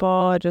from people.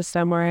 I just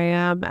am where I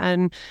am.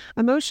 And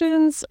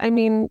emotions, I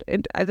mean,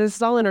 this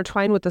is all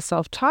intertwined with the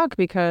self-talk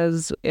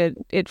because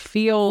it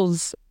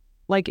feels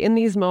like in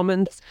these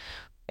moments,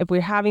 if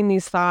we're having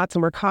these thoughts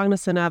and we're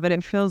cognizant of it,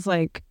 it feels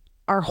like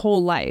our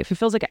whole life. It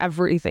feels like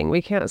everything.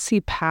 We can't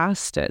see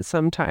past it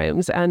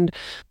sometimes.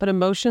 But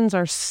emotions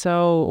are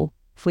so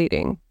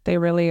fleeting. They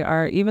really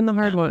are. Even the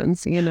hard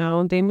ones,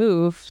 they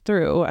move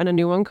through and a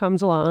new one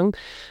comes along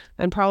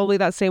and probably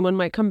that same one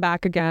might come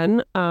back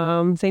again.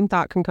 Same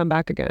thought can come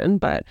back again.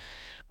 But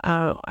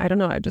I don't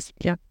know.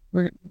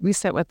 We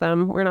sit with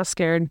them. We're not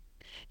scared.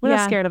 We're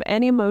not scared of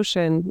any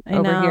emotion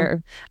over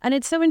here. And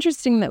it's so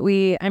interesting that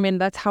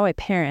that's how I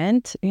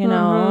parent,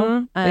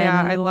 Yeah,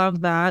 I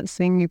love that.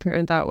 Seeing you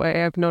parent that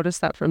way. I've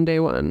noticed that from day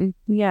one.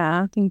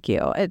 Yeah, thank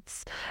you.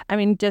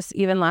 Just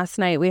even last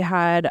night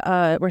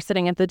we're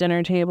sitting at the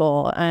dinner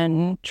table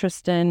and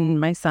Tristan,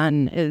 my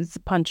son, is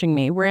punching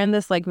me. We're in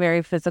this like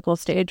very physical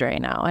stage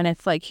right now. And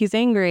it's like, he's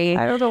angry.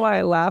 I don't know why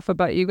I laugh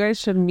about you guys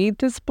should meet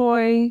this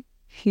boy.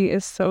 He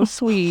is so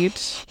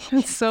sweet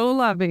and so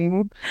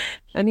loving.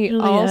 And he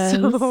really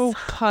also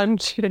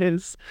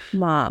punches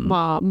mom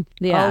a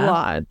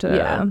lot.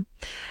 And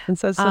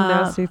says some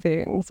nasty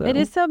things. So. It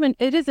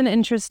is an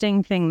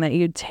interesting thing that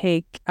you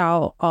take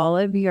out all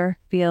of your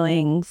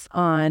feelings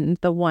on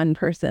the one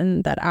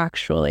person that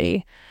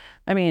actually,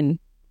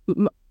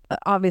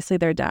 obviously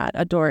their dad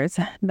adores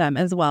them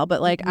as well.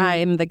 But like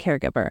I'm the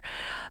caregiver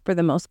for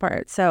the most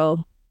part.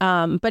 So,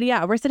 but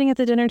yeah, we're sitting at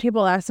the dinner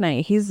table last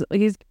night. He's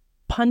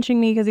punching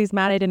me because he's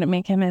mad I didn't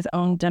make him his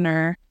own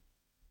dinner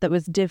that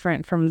was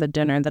different from the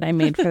dinner that I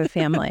made for the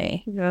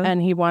family.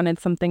 And he wanted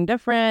something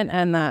different,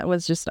 and that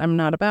was just, I'm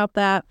not about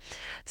that.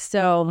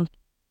 So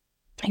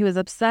he was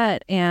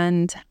upset,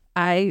 and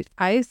I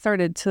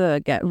started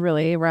to get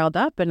really riled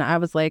up, and I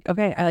was like,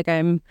 okay,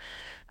 I'm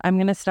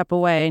gonna step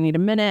away. I need a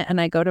minute.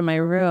 And I go to my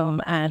room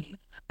and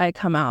I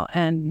come out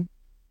and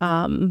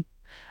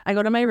I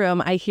go to my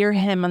room. I hear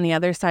him on the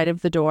other side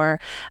of the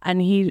door,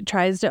 and he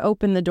tries to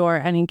open the door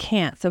and he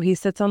can't. So he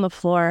sits on the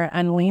floor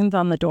and leans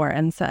on the door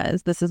and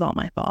says, "This is all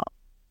my fault."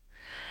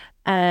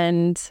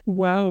 And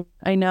wow,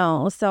 I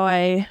know. So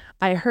I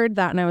heard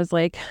that and I was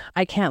like,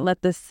 I can't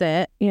let this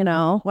sit,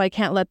 I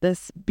can't let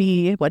this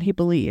be what he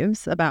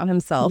believes about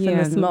himself in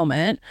this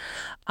moment.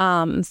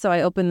 So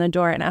I open the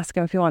door and ask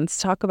him if he wants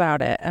to talk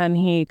about it. And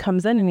he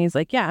comes in and he's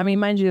like, yeah,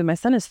 mind you, my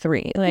son is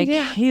 3. Like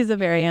he's a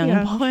very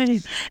young boy.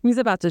 He's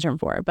about to turn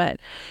 4, but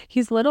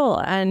he's little.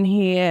 And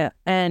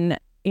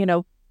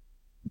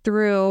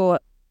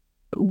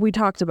we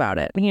talked about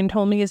it. He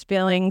told me his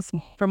feelings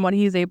from what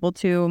he's able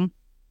to.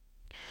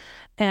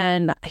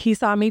 And he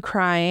saw me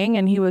crying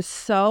and he was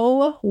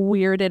so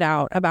weirded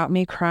out about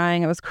me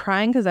crying. I was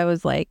crying because I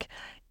was like,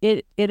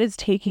 it is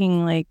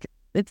taking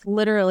it's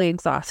literally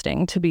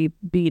exhausting to be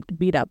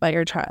beat up by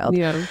your child.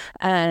 Yeah.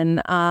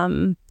 And,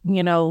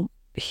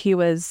 he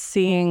was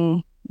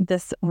seeing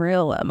this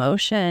real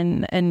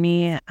emotion in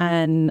me.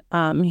 And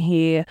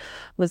he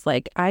was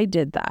like, I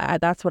did that.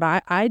 That's what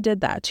I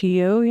did that to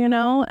you, you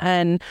know?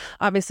 And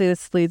obviously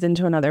this leads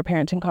into another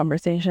parenting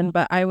conversation,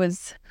 but I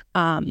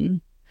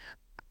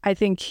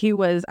think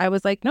I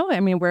was like, no, I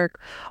mean, we're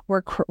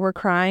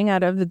crying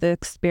out of the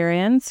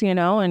experience, you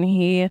know, and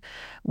he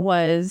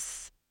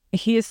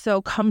is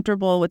so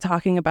comfortable with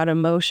talking about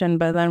emotion,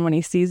 but then when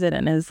he sees it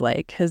and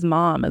his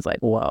mom is like,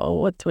 whoa,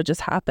 what just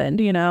happened,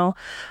 you know?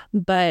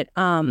 But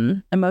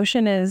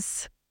emotion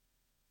is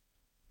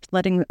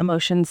letting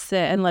emotions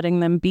sit and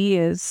letting them be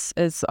is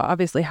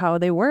obviously how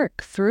they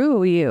work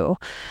through you.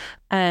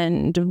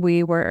 And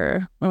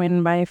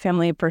my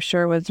family for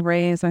sure was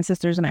raised, my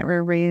sisters and I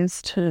were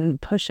raised to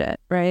push it,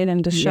 right?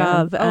 And to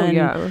shove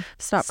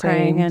stop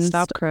crying and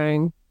stop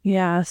crying.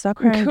 Yeah, stop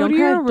crying. Go Don't to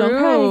cry. your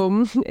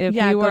room. If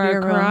you go to are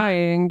your room.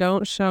 crying,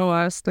 don't show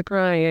us the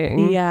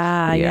crying.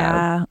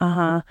 Yeah.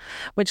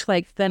 Which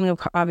then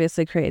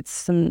obviously creates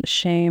some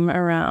shame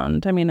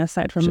around. I mean,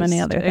 aside from many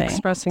other things,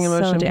 expressing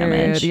emotion. So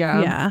period.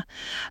 Yeah.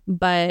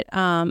 But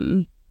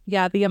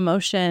the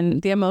emotion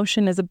is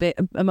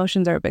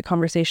emotions are a big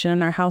conversation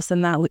in our house,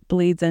 and that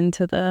bleeds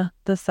into the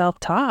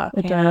self-talk.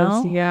 It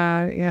does.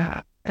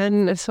 Yeah.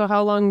 And so,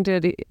 how long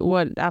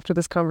after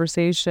this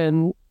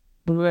conversation?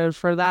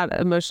 For that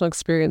emotional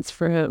experience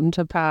for him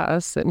to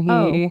pass, and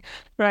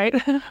right?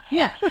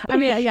 Yeah. I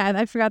mean,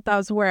 I forgot that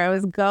was where I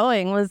was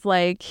going. Was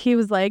like, he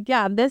was like,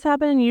 yeah, this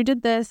happened, you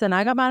did this, and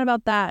I got mad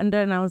about that, and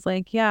then I was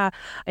like, yeah,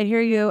 I hear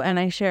you, and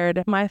I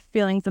shared my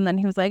feelings, and then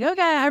he was like,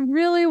 okay, I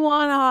really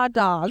want a hot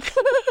dog.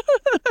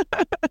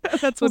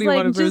 That's what he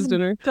wanted for his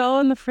dinner. Go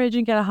in the fridge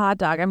and get a hot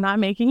dog. I'm not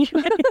making you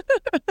any.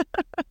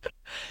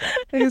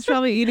 He's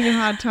probably eating a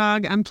hot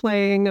dog. I'm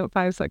playing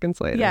 5 seconds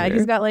later. Yeah,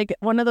 he's got like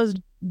one of those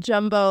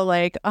jumbo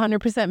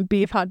 100%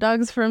 beef hot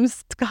dogs from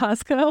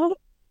Costco.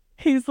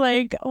 He's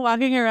like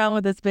walking around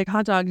with this big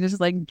hot dog,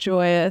 just like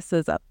joyous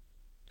as up.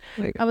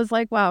 I was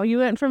like, wow, you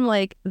went from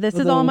this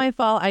is all my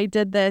fault, I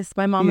did this,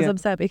 my mom was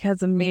upset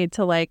because of me,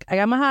 to I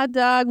got my hot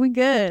dog, we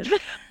good.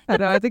 I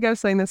know. I think I was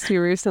saying this to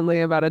you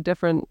recently about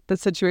the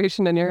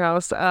situation in your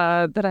house,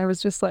 that I was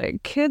just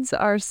like, kids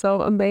are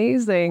so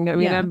amazing. I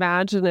mean,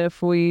 imagine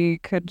if we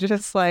could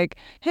just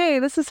hey,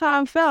 this is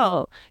how I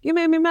felt. You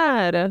made me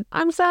mad.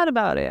 I'm sad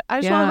about it.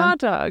 I just want a hot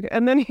dog.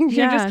 And then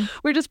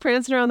we're just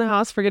prancing around the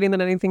house forgetting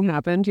that anything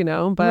happened, you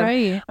know? But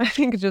I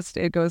think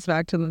it goes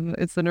back to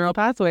it's the neural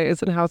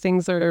pathways and how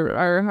things are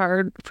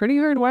pretty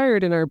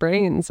hardwired in our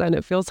brains, and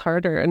it feels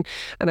harder. And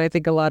I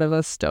think a lot of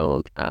us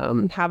don't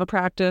have a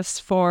practice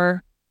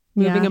for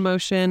moving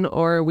emotion,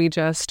 or we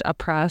just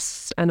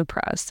oppress and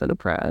oppress and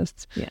oppress.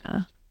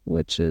 Yeah.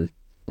 Which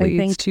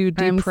leads to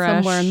depression.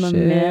 I'm somewhere in the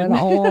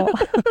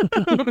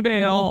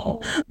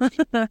middle.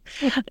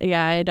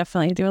 Yeah, I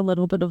definitely do a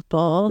little bit of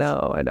both.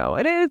 No, I know.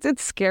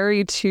 It's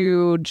scary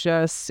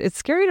it's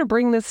scary to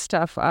bring this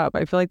stuff up.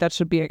 I feel like that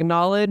should be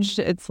acknowledged.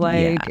 It's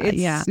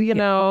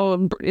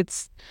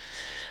it's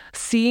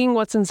seeing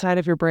what's inside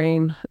of your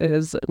brain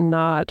is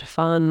not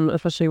fun,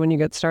 especially when you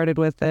get started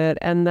with it.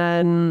 And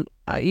then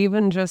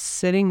even just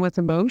sitting with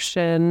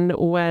emotion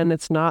when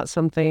it's not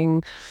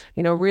something,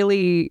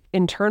 really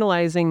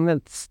internalizing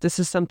this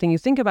is something you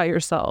think about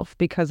yourself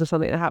because of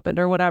something that happened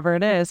or whatever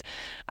it is.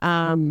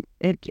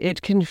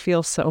 It can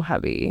feel so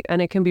heavy,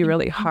 and it can be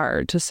really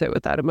hard to sit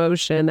with that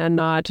emotion and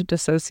not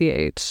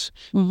dissociate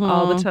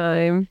all the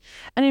time.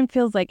 And it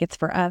feels like it's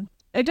forever.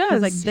 It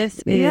does.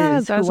 This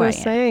is that's what I was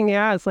saying.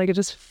 Yeah, it's it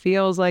just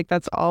feels like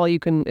that's all you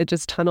can. It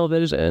just tunnel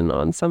vision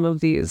on some of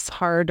these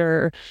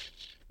harder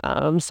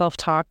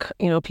self-talk,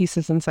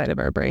 pieces inside of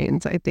our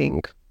brains, I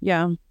think.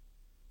 Yeah.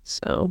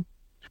 So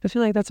I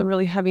feel like that's a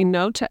really heavy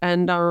note to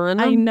end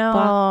on. I know,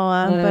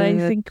 but I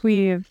think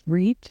we've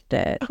reached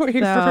it. We've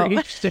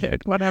reached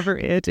it, whatever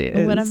it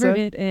is. Whatever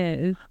it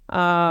is.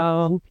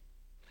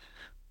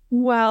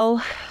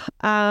 Well,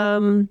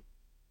 I'm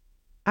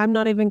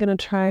not even going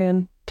to try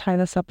and tie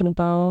this up in a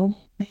bow.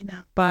 I know.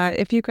 But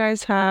if you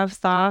guys have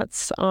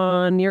thoughts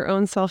on your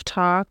own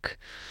self-talk,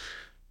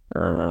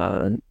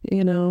 I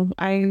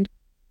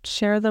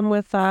share them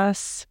with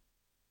us.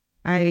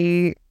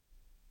 I'd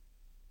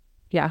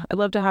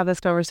love to have this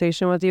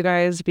conversation with you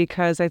guys,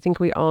 because I think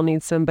we all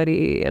need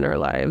somebody in our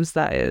lives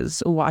that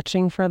is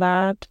watching for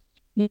that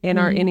in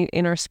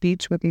our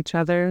speech with each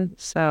other.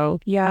 So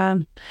yeah,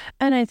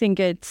 and I think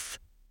it's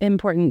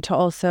important to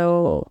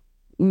also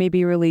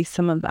maybe release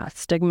some of that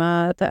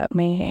stigma that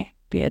may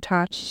be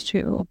attached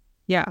to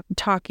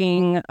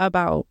talking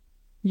about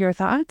your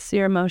thoughts,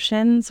 your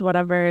emotions,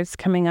 whatever is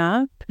coming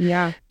up.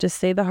 Yeah, just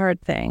say the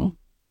hard thing.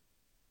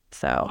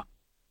 So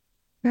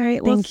all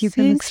right, well,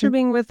 thanks for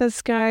being with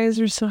us, guys.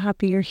 We're so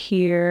happy you're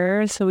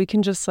here, so we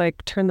can just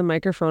turn the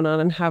microphone on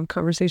and have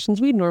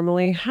conversations we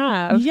normally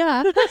have.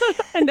 Yeah.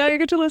 And now you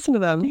get to listen to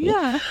them.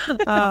 Yeah.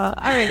 All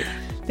right,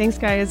 thanks,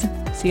 guys.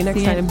 See you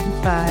next time.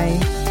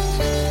 Bye.